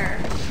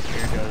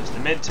here goes the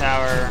mid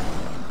tower.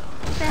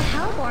 The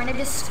Hellborn have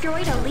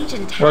destroyed a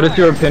Legion tower. What is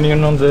your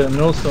opinion on the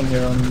millstone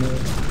here on the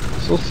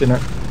SolC?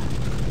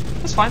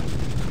 It's fine.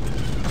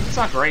 It's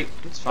not great.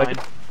 It's fine. I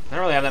don't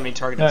really have that many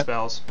targeted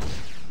spells.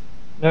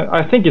 Yeah,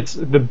 I think it's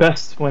the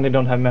best when they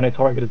don't have many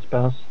targeted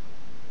spells.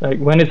 Like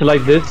when it's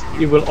like this,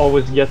 you will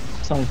always get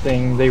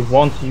something they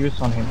want to use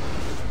on him.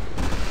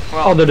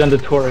 Well, other than the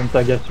torrent,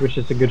 I guess, which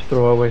is a good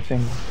throwaway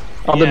thing.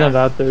 Other than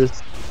that,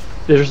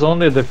 there's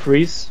only the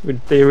freeze, which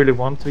they really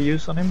want to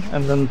use on him,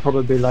 and then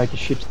probably like a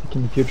ship stick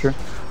in the future.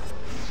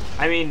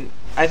 I mean,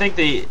 I think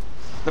the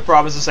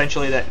problem is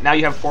essentially that now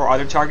you have 4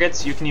 other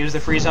targets you can use the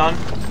freeze on.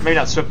 Maybe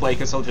not Swiftblade,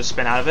 because he'll just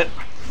spin out of it,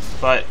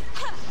 but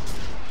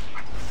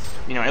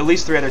you know, at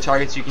least 3 other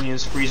targets you can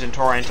use freeze and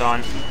torrent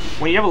on.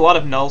 When you have a lot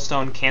of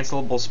nullstone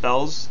cancelable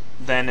spells,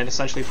 then it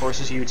essentially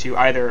forces you to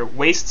either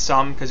waste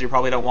some because you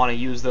probably don't want to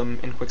use them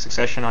in quick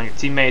succession on your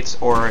teammates,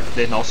 or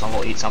the nullstone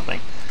will eat something.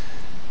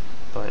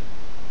 But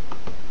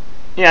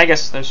yeah, I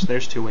guess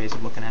there's 2 ways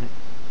of looking at it.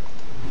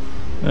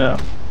 Yeah,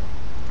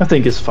 I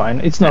think it's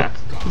fine. It's not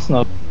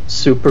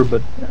super,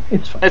 but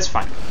it's fine. It's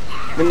fine.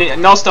 The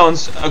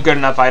Nullstone's a good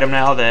enough item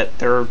now that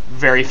there are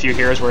very few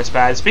heroes where it's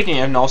bad. Speaking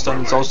of Nullstone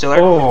and Soulstealer,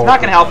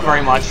 not going to help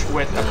very much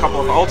with a couple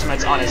of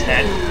ultimates on his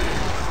head.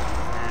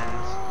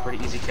 And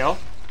pretty easy kill.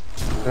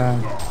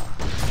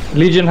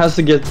 Legion has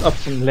to get up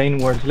some lane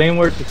wards. Lane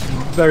wards is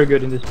very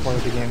good in this part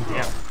of the game.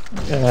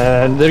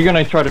 Yeah. They're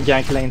gonna try to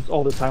gank lanes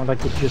all the time, like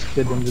they just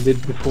did and they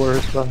did before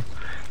as well.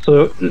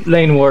 So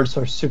lane wards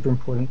are super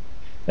important.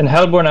 And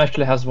Hellborn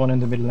actually has one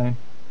in the mid lane.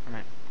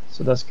 Right.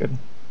 So that's good.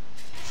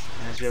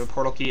 As we have a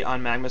portal key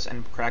on Magnus,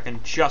 and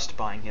Kraken just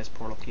buying his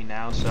portal key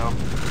now, so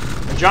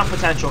the jump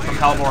potential from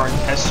Hellborn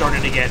has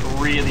started to get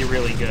really,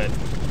 really good.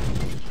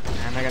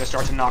 And they're going to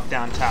start to knock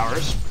down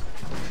towers.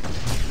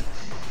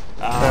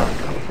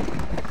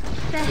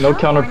 No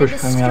counter push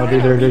coming out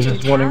either, they're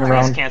just running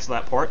around. Let's cancel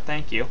that port,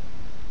 thank you.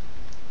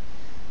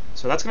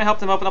 So that's going to help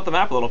them open up the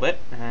map a little bit,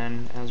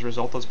 and as a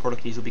result those portal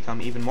keys will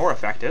become even more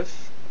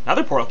effective.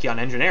 Another portal key on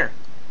Engineer.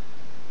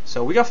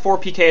 So we got 4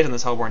 PKs on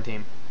this Hellborn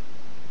team.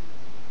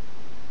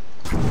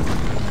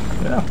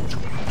 Yeah.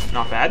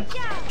 Not bad.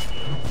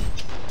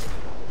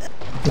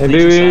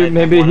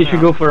 Maybe he should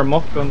go for a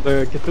mock on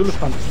the Cthulhu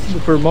front.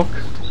 For a mock,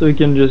 so he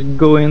can just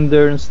go in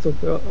there and stop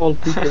all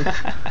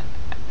PKs.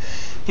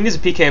 He needs a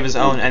PK of his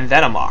own and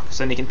then a mock,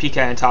 so then he can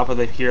PK on top of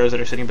the heroes that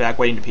are sitting back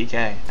waiting to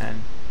PK.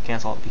 And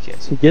Cancel all the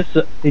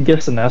PKs. He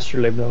gets an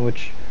astrolabe though,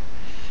 which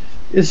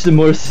is the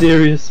more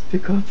serious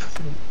pickup.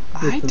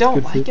 I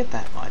don't like it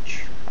that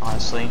much,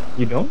 honestly.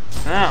 You don't?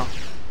 No.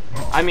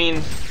 I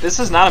mean, this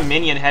is not a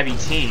minion-heavy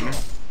team,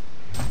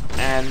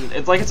 and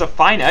it's like it's a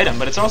fine item,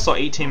 but it's also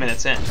 18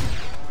 minutes in.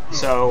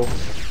 So,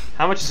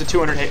 how much is a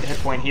 200 hit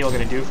point heal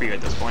going to do for you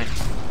at this point?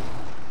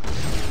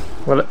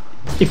 Well,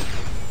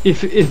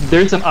 if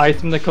there's an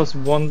item that costs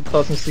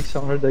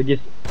 1,600 that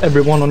gives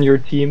everyone on your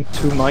team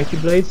 2 Mighty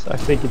Blades, I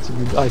think it's a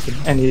good item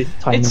any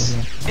time in the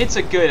game. It's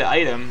a good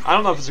item. I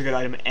don't know if it's a good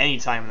item any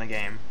time in the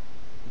game,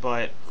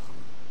 but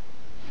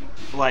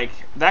like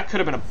that could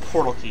have been a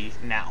portal key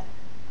now.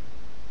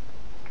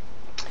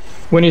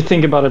 When you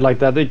think about it like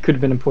that, it could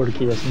have been a portal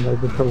key, yes, and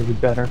that would probably be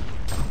better.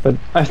 But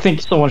I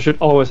think someone should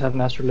always have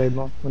an astrolabe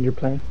on when you're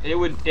playing. It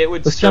would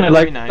it's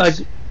certainly be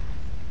nice.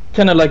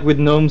 Kind of like with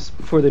gnomes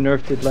before they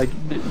nerfed it, like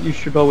you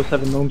should always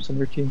have a gnomes on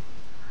your team.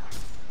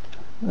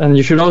 And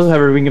you should also have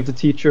a Ring of the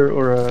Teacher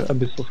or a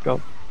Abyssal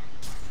Skull.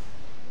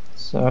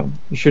 So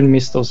you shouldn't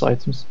miss those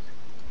items.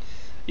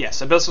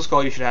 Yes, Abyssal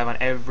Skull you should have on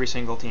every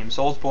single team.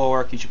 Soul's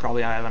Bulwark you should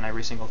probably have on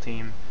every single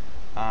team.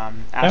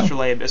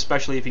 Astrolabe,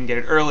 especially if you can get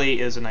it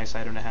early, is a nice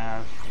item to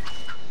have.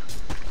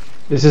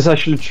 This is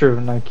actually true.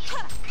 Like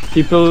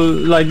people,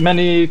 like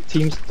many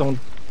teams don't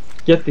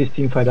get these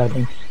teamfight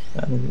items,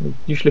 and it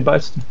usually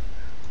bites them.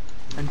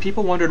 And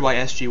people wondered why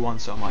SG won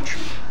so much.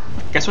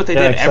 Guess what they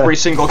did every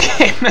single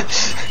game?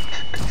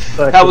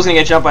 Pebbles gonna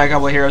get jumped by a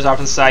couple of heroes off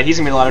to the side. He's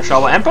gonna be in a lot of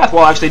trouble. Empath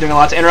while actually doing a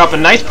lot to interrupt. A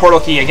nice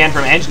portal key again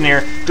from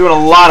Engineer, doing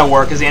a lot of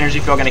work as the energy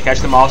field gonna catch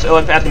them all. So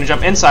Empath gonna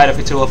jump inside of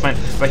Cthulhuphant,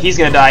 but he's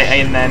gonna die,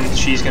 and then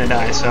she's gonna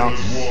die. So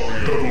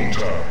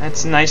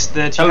that's nice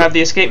that you have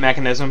the escape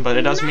mechanism, but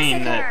it does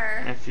mean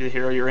that if the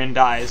hero you're in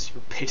dies,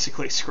 you're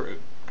basically screwed.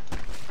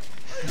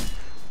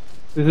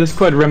 This is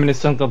quite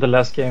reminiscent of the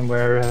last game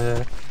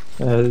where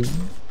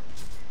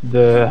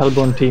the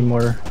Hellborn team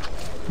or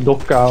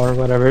Dokka or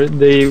whatever,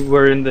 they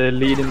were in the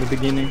lead in the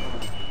beginning.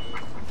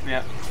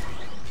 Yeah.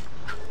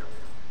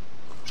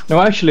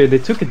 No, actually, they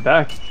took it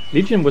back.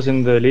 Legion was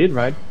in the lead,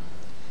 right?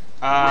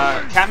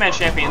 Catman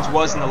Champions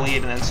was in the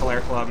lead, and then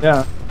Solaire Club.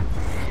 Yeah.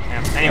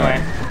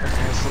 Anyway,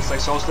 this looks like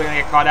SolC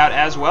gonna get caught out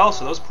as well.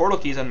 So those portal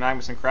keys on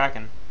Magnus and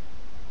Kraken,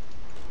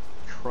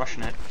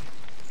 crushing it.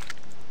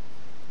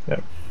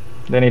 Yep.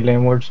 They need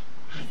lane wards.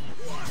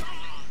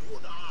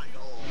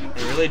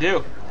 They really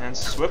do. And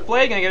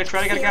Swiftblade gonna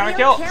try to get a counter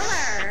kill.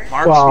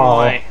 Marks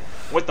Moy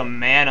with the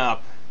man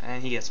up,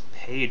 and he gets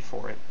paid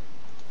for it.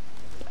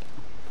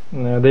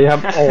 No, they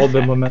have all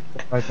the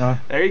momentum right now.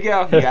 There you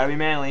go. You gotta be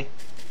manly.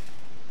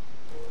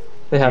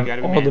 They have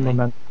all the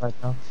momentum right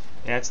now.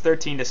 Yeah, it's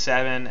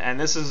 13-7, and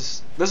this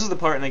is the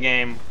part in the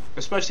game,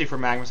 especially for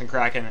Magnus and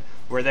Kraken,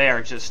 where they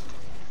are just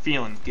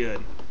feeling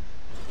good.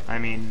 I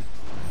mean,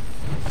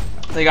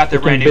 they got their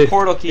brand new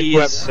portal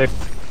keys.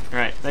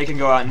 Right, they can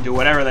go out and do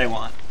whatever they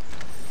want.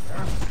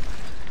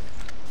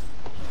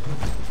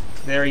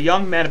 They're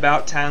young men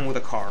about town with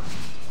a car.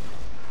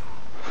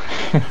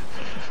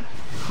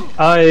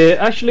 I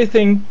actually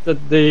think that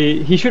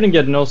he shouldn't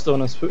get no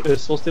stone as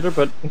Soul Stealer,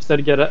 but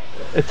instead get a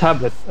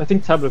tablet. I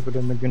think tablet would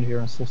have been good here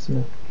on Soul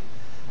Stealer.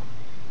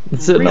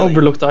 It's an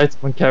overlooked item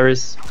on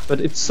carries,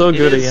 but it's so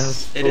good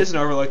against. It is an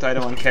overlooked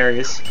item on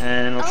carries,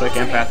 and it looks like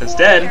Empath is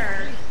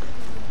dead.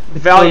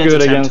 Valiant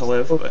attempt to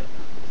live, but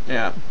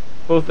yeah.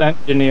 Both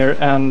Engineer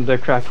and the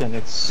Kraken,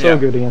 it's so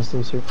good against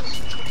those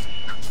heroes.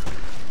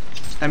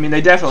 I mean,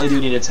 they definitely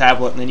do need a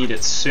tablet, and they need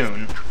it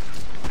soon.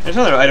 There's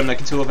another item that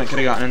Cthulhuphant could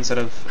have gotten instead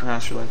of an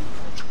Astrolabe.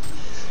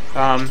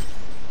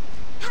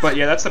 But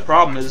yeah, that's the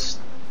problem, is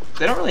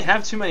they don't really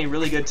have too many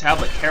really good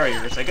tablet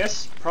carriers. I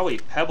guess probably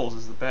Pebbles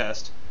is the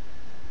best.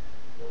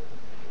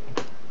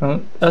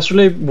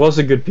 Astrolabe was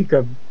a good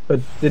pickup,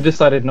 but they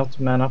decided not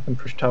to man up and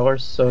push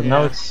towers, so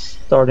now it's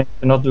starting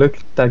to not look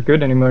that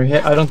good anymore.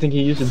 I don't think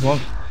he used it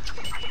once.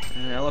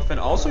 And Elephant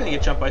also going to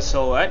get jumped by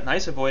Silhouette.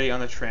 Nice avoiding on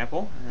the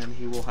trample, and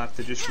he will have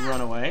to just run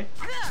away.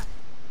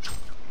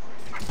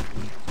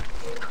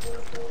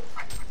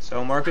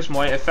 So Marcus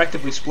Moy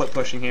effectively split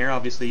pushing here,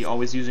 obviously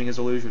always using his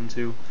illusion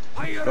to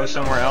go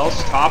somewhere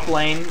else. Top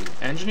lane,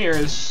 Engineer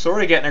is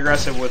sort of getting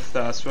aggressive with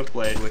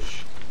Swiftblade,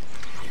 which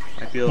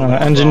might be a little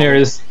bit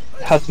Engineer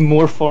has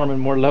more farm and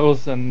more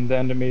levels than the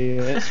enemy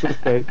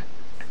Swiftblade,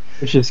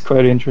 which is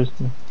quite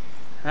interesting.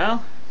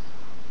 Well,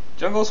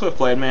 jungle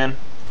Swiftblade, man.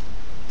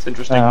 It's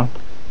interesting. Yeah.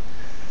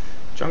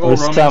 Jungle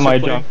roaming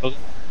semi-jungle.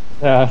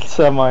 Yeah,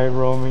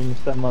 semi-roaming,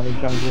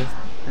 semi-jungle.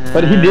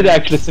 But he did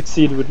actually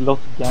succeed with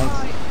lots of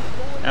ganks.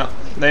 Yeah,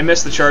 they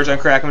missed the charge on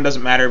Kraken. It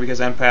doesn't matter because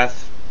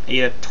Empath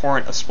ate a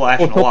torrent, a splash,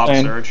 and a lob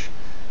surge.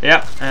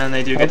 Yeah, and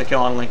they do get the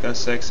kill on Link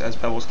 06 as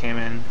Pebbles came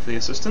in for the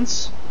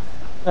assistance.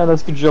 Yeah,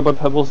 that's a good job by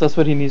Pebbles. That's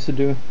what he needs to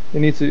do. He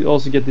needs to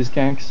also get these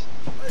ganks.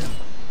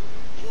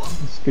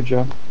 That's a good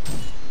job.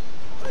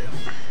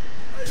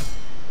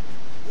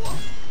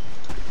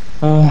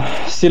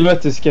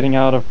 Silhouette is getting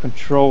out of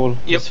control.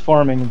 He's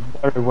farming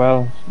very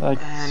well, like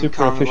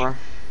super efficient.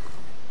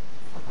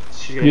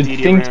 You'd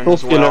think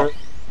SolC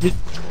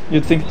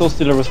You'd think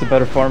SolC was the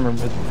better farmer,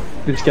 but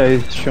this guy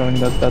is showing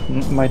that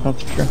might not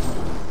be true.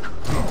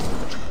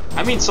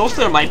 I mean,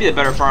 SolC might be the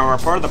better farmer.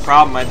 Part of the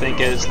problem, I think,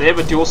 is they have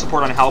a dual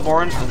support on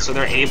Hellborn, and so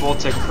they're able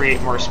to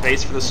create more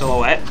space for the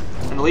Silhouette.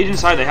 On the Legion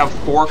side, they have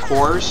 4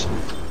 cores,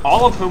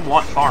 all of whom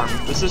want farm.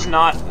 This is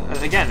not,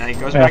 again, it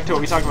goes back to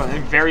what we talked about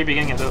in the very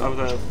beginning of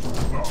the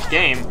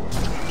game.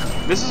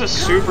 This is a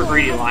super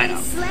greedy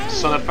lineup.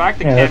 So the fact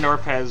that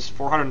Candorp has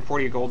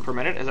 440 gold per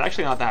minute is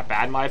actually not that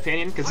bad, in my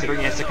opinion, considering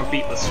he has to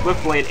compete with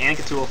Swiftblade and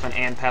Cthulhu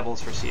and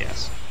Pebbles for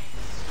CS.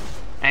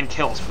 And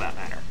kills, for that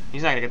matter.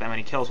 He's not going to get that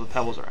many kills with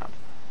Pebbles around.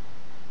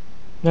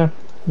 Yeah,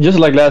 just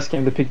like last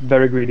game, they picked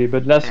very greedy,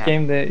 but last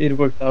game it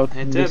worked out.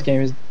 This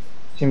game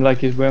seemed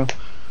like it will.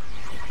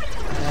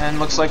 And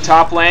looks like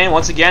top lane,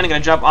 once again,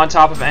 going to jump on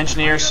top of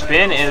Engineer.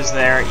 Spin is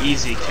their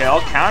easy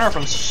kill. Counter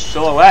from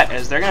Silhouette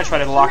as they're going to try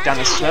to lock down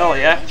the Swill,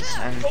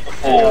 and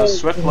there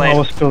goes Swiftblade.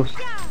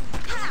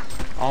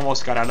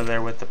 Almost got out of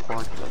there with the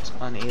port, but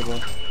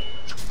unable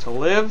to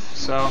live,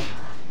 so...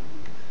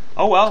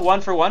 Oh well,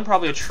 1 for 1,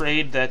 probably a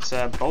trade that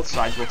both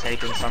sides will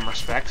take in some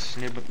respects.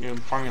 New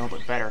farming a little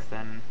bit better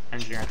than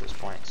Engineer at this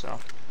point, so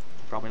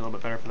probably a little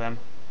bit better for them.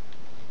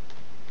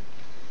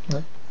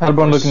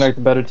 Hellborn looking like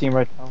the better team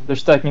right now. They're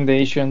stacking the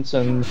Asians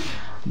and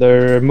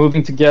they're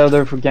moving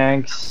together for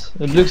ganks.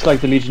 It looks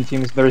like the Legion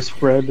team is very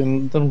spread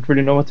and don't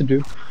really know what to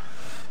do.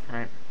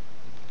 Right.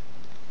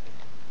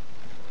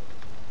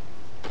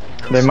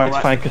 They might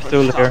find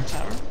Cthulhu here.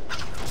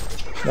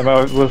 They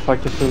will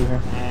fight Cthulhu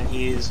here. And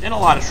he's in a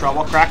lot of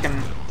trouble.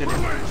 Kraken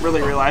didn't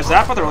really realize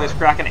that, but they released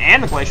Kraken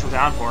and the Glacial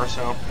Downpour,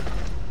 so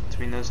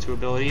between those two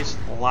abilities,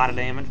 a lot of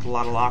damage, a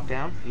lot of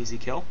lockdown, easy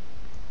kill.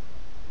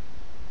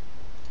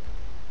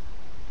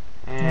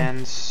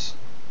 And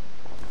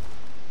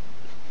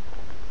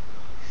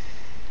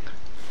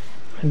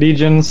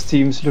Legion's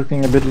team's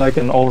looking a bit like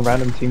an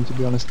all-random team, to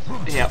be honest.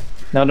 Yep.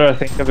 Now that I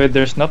think of it,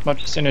 there's not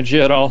much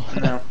synergy at all.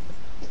 No.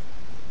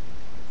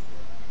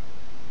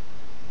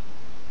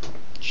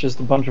 It's just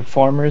a bunch of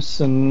farmers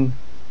and...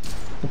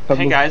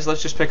 Hey guys,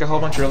 let's just pick a whole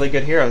bunch of really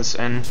good heroes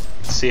and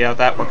see how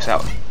that works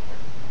out.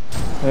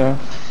 Yeah.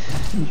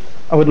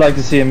 I would like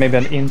to see maybe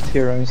an int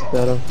hero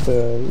instead of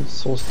the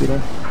Soul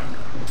Stealer.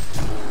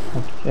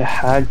 Like a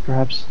hag,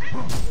 perhaps.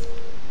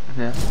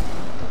 Yeah.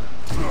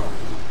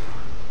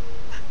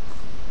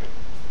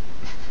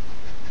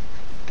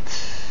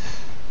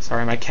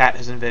 Sorry, my cat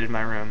has invaded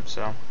my room,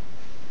 so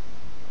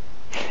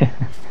it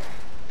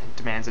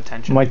demands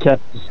attention. My cat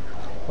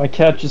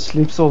just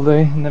sleeps all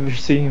day. Never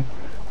see him.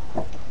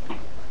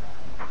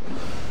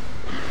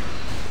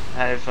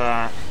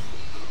 I've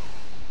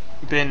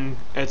been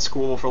at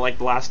school for like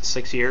the last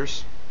 6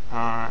 years.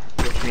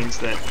 Which means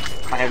that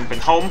I haven't been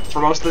home for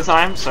most of the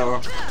time,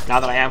 so now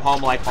that I am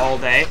home like all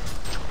day,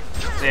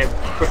 they have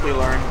quickly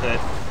learned that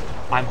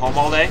I'm home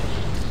all day,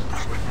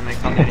 and they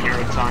come in here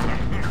all the time.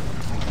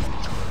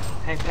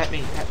 Hey, pet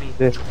me, pet me.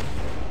 Yeah.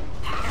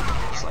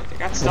 It's like, I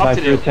got stuff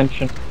to do.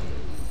 Attention.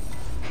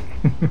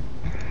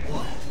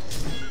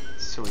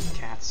 Silly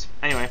cats.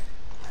 Anyway.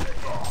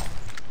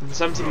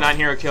 17-9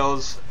 hero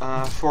kills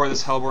for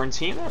this Hellborn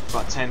team,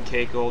 about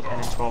 10k gold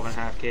and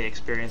 12.5k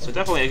experience, so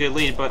definitely a good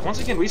lead, but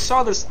once again, we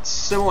saw this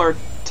similar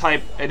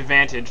type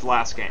advantage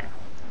last game,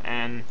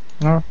 and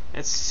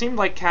it seemed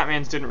like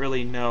Catmans didn't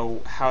really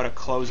know how to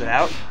close it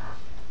out.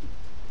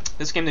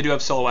 This game they do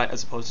have Silhouette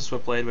as opposed to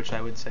Swiftblade, which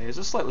I would say is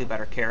a slightly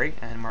better carry,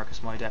 and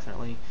Marcus Moy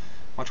definitely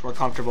much more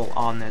comfortable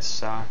on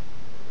this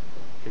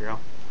hero.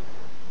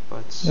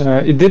 But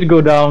it did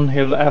go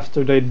downhill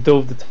after they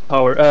dove the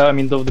tower,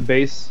 dove the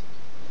base.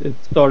 It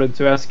started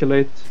to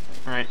escalate.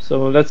 Right.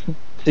 So let's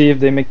see if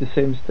they make the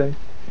same mistake.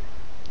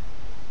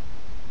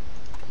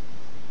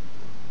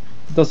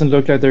 It doesn't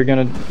look like they're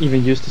gonna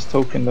even use this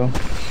token though.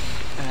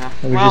 Yeah.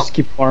 They just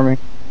keep farming.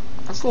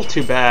 That's a little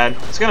too bad.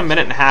 It's got a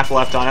minute and a half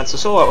left on it, so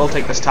Silhouette will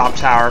take this top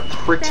tower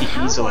pretty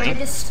easily.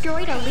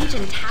 Destroyed a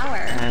Legion tower.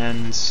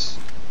 And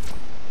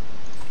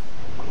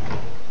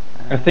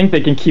I think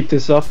they can keep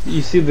this up.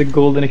 You see the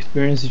golden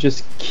experience, it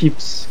just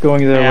keeps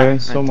going their way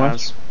so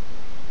much.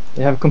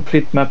 They have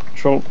complete map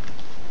control.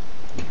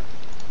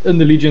 And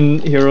the Legion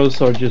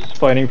heroes are just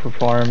fighting for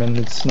farm, and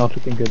it's not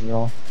looking good at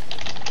all.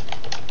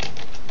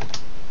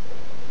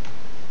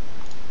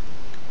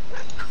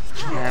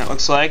 And it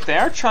looks like they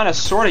are trying to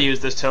sort of use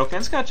this token.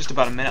 It's got just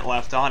about a minute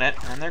left on it,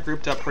 and they're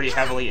grouped up pretty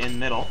heavily in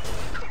middle.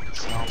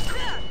 So,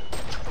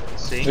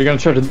 let's see. They're gonna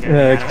try to.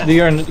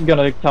 They're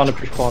gonna counter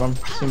push bottom.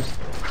 Seems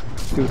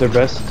to do their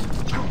best.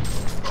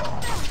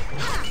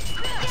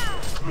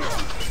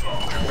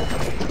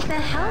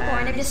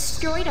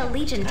 Destroyed a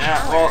Legion tower.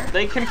 Yeah, well,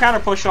 they can counter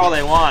push all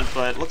they want,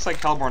 but it looks like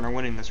Hellborn are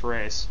winning this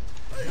race.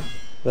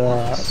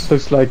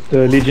 Looks like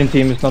the Legion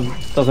team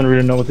doesn't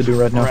really know what to do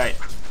right now. Right.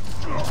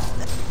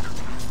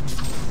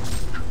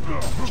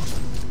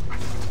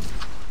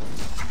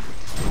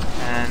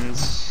 And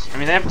I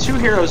mean, they have 2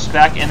 heroes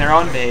back in their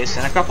own base,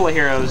 and a couple of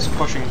heroes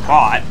pushing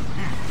bot,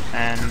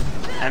 and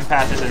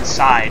Empath is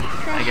inside,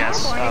 I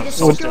guess.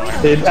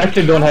 They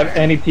actually don't have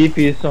any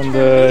TPs on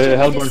the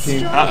Hellborn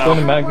team. It's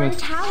only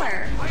Magnus.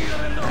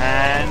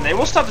 And and they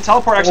will stop the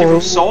teleport actually from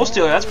SolC.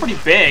 That's pretty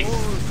big.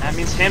 That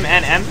means him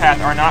and Empath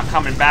are not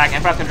coming back.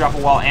 Empath can drop a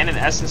wall and an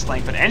Essence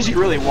Link, but NG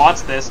really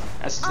wants this.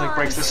 Essence Link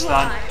breaks the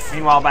stun.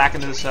 Meanwhile, back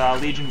into this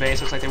Legion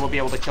base, looks like they will be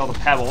able to kill the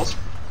Pebbles.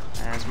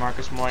 As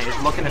Marcus Moy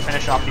is looking to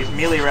finish off these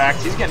melee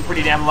racks. He's getting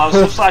pretty damn low.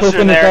 So Slasher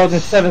there.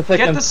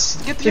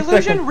 Get the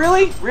illusion?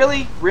 Really?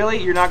 Really?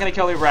 Really? You're not going to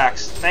kill the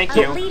racks. Thank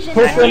you. And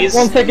he's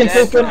 1 second.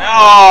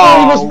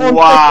 Oh,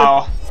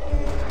 wow.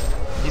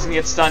 He's going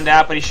to get stunned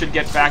out, but he should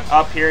get back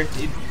up here.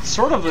 It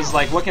sort of is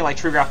like looking like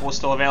True Grapple was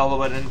still available,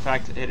 but in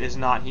fact it is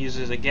not. He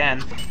uses it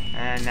again,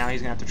 and now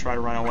he's going to have to try to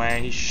run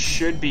away. He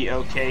should be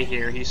okay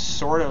here. He's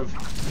sort of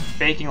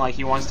faking like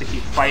he wants to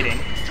keep fighting,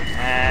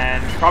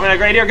 and probably not a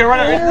great idea. Going to run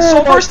away. The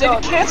Soul Burst, they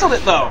canceled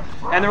it though,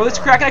 and the Release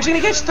Kraken actually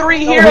gets 3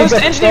 heroes.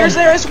 The Engineer's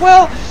there as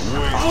well.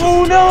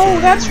 Oh no,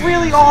 that's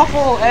really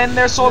awful, and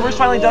their Soul Burst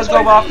finally does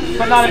go off,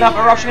 but not enough.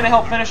 Eruption going to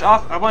help finish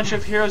off a bunch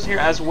of heroes here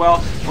as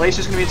well. Blaze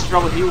just going to be in some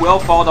trouble. He will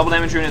fall. Double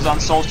damage rune is on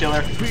Soul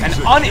Stealer, and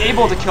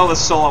unable to kill the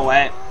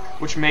Silhouette,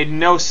 which made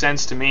no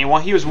sense to me.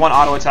 He was 1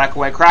 auto attack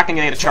away. Kraken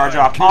getting to charge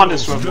off onto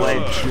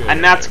Swiftblade,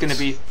 and that's going to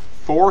be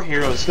 4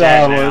 heroes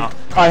dead now.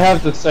 I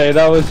have to say,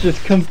 that was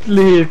just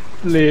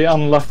completely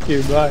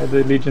unlucky by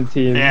the Legion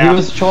team. Yeah. He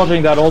was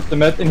charging that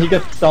ultimate, and he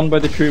got stunned by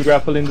the True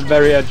Grapple in the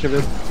very edge of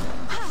it.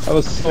 That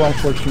was so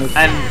unfortunate.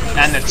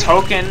 And the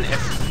token,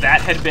 if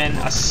that had been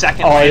a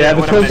second later, it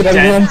would have been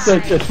dead.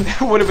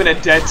 It would have been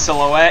a dead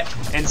Silhouette.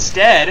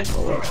 Instead,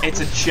 it's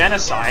a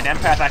genocide.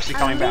 Empath actually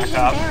coming back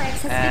up,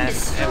 and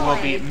it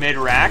will be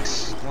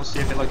mid-racks. We'll see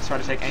if they look to try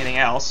to take anything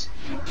else.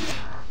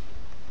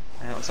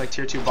 And it looks like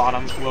tier 2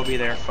 bottom will be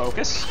their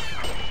focus.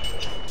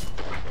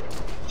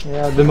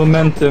 Yeah, the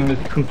momentum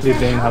is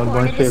completely in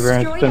Hellborn's favor,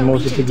 and it's been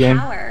most of the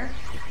game.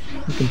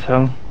 You can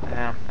tell.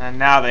 Yeah, and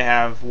now they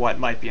have what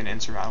might be an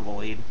insurmountable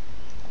lead.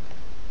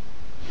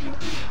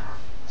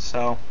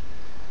 So,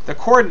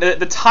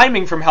 the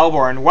timing from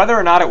Hellborn, whether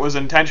or not it was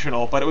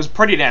intentional, but it was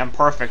pretty damn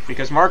perfect,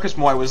 because Marcus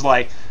Moy was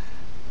like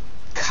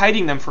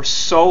kiting them for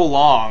so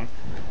long,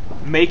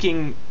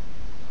 making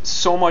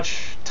so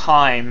much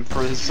time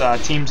for his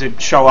team to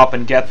show up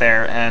and get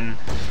there, and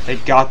they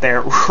got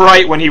there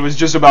right when he was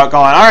just about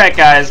going, alright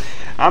guys,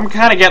 I'm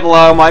kind of getting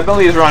low, my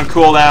abilities are on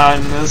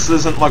cooldown, this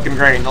isn't looking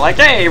great. And they're like,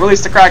 hey,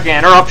 release the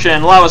Kraken,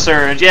 Eruption, Lava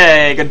Surge,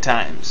 yay, good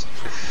times.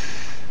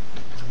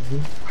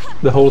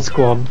 The whole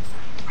squad.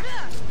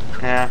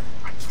 Yeah.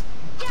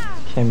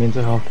 Came in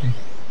to help him.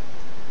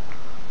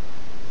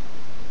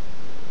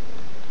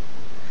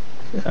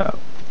 Yeah.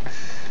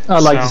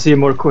 I'd like to see a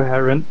more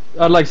coherent.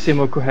 I'd like to see a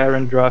more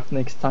coherent draft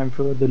next time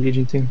for the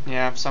Legion team.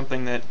 Yeah,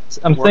 something that.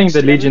 I'm saying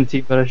the Legion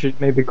team, but I should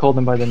maybe call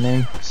them by the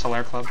name.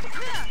 Solaire Club.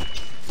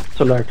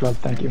 Solaire Club,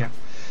 thank you. Yeah.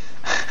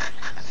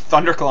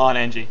 Thunderclaw and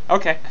NG.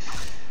 Okay.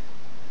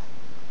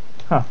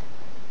 Huh.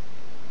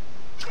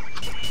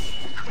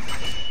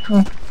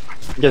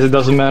 Guess it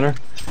doesn't matter.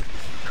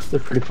 They're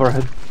pretty far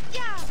ahead.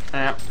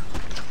 Yeah.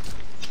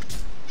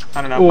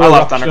 I don't know. I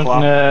love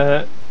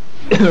Thunderclaw.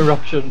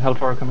 Eruption,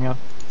 Hellfire coming up.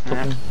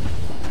 Yeah.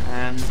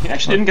 And he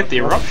actually didn't get the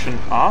eruption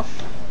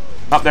off.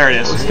 Oh, there it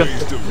is.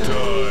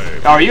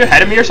 Oh, are you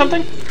ahead of me or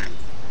something?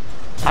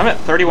 I'm at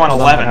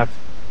 31-11.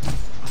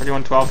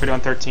 31-12,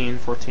 31-13,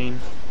 14,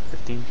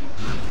 15.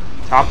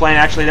 Top lane,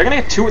 actually, they're going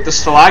to get 2 with the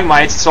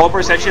Stalagmites. Soul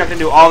Burst actually not going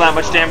to do all that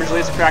much damage.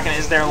 Release the Kraken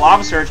is there.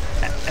 Lava Surge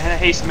and a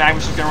Haste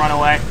Magma's just going to run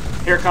away.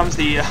 Here comes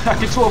the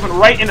Cthulhu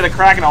right into the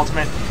Kraken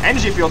ultimate.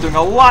 Energy Field doing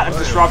a lot of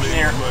disruption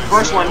here.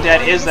 First one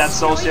dead is that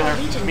Soul Stealer.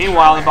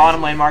 Meanwhile, in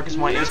bottom lane, Marcus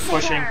Moy is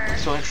pushing.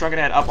 So Shrunken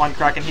Head up on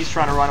Kraken. He's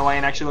trying to run away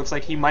and actually looks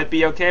like he might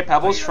be okay.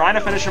 Pebbles trying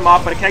to finish him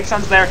off, but a Keg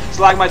Sun's there.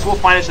 Stalagmites will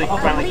finally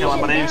kill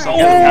him, but they do so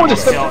get the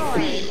Pebbles kill.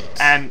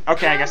 And,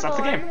 okay, I guess that's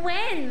the game.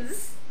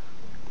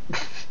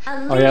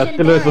 Oh yeah,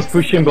 Silhouette was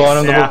pushing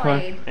bottom the whole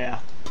time. Yeah.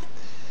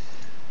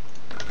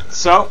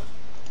 So,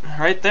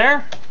 right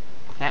there.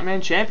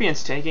 Catman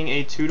Champions taking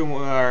a 2-1,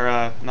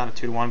 or not a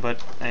 2-1, but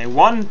a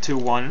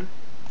 1-1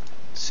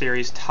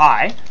 series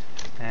tie,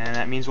 and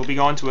that means we'll be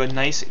going to a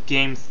nice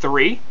game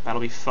 3. That'll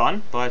be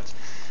fun. But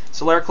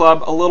Solaire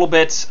Club a little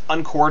bit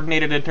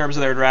uncoordinated in terms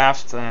of their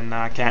draft, and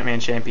Catman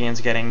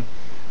Champions getting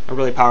a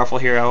really powerful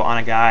hero on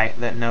a guy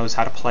that knows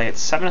how to play at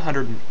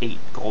 708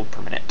 gold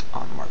per minute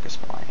on Marcus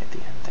Moy at the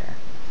end there.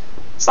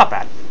 It's not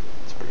bad.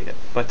 It's pretty good.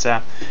 But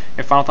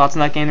your final thoughts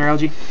on that game there,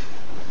 LG?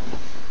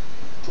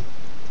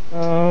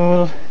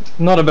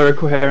 Not a very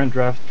coherent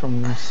draft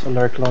from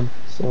Solaire Club,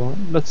 so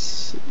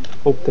let's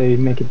hope they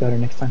make it better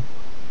next time.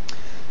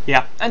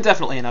 Yeah, and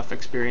definitely enough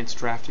experience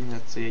drafting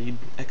that you'd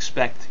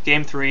expect.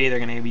 Game 3, they're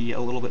going to be a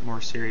little bit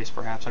more serious,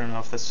 perhaps. I don't know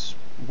if this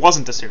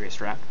wasn't a serious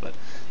draft, but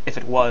if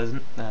it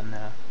wasn't, then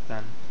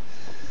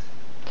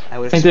I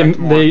would expect think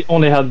more. They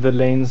only had the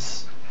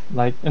lanes,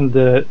 like, and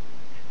the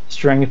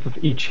strength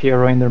of each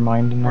hero in their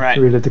mind, and not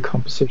really the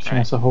composition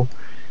as a whole.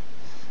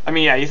 I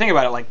mean, yeah, you think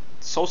about it, like,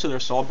 Soul Stealer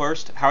Soul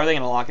Burst, how are they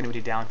going to lock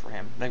anybody down for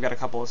him? They've got a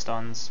couple of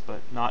stuns, but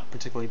not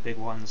particularly big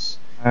ones.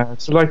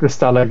 So like the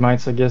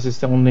Stalagmites, I guess, is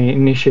the only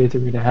initiator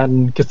they had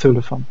in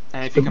Cthulhu Fun.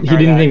 And if you he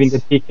didn't even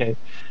get PK.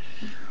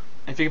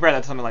 If you compare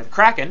that to something like the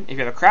Kraken, if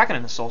you have a Kraken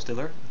and a Soul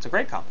Stealer, it's a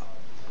great combo.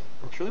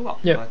 works really well.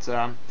 Yeah.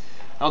 But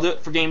I'll do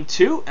it for game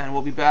 2, and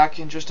we'll be back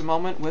in just a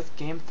moment with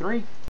game 3.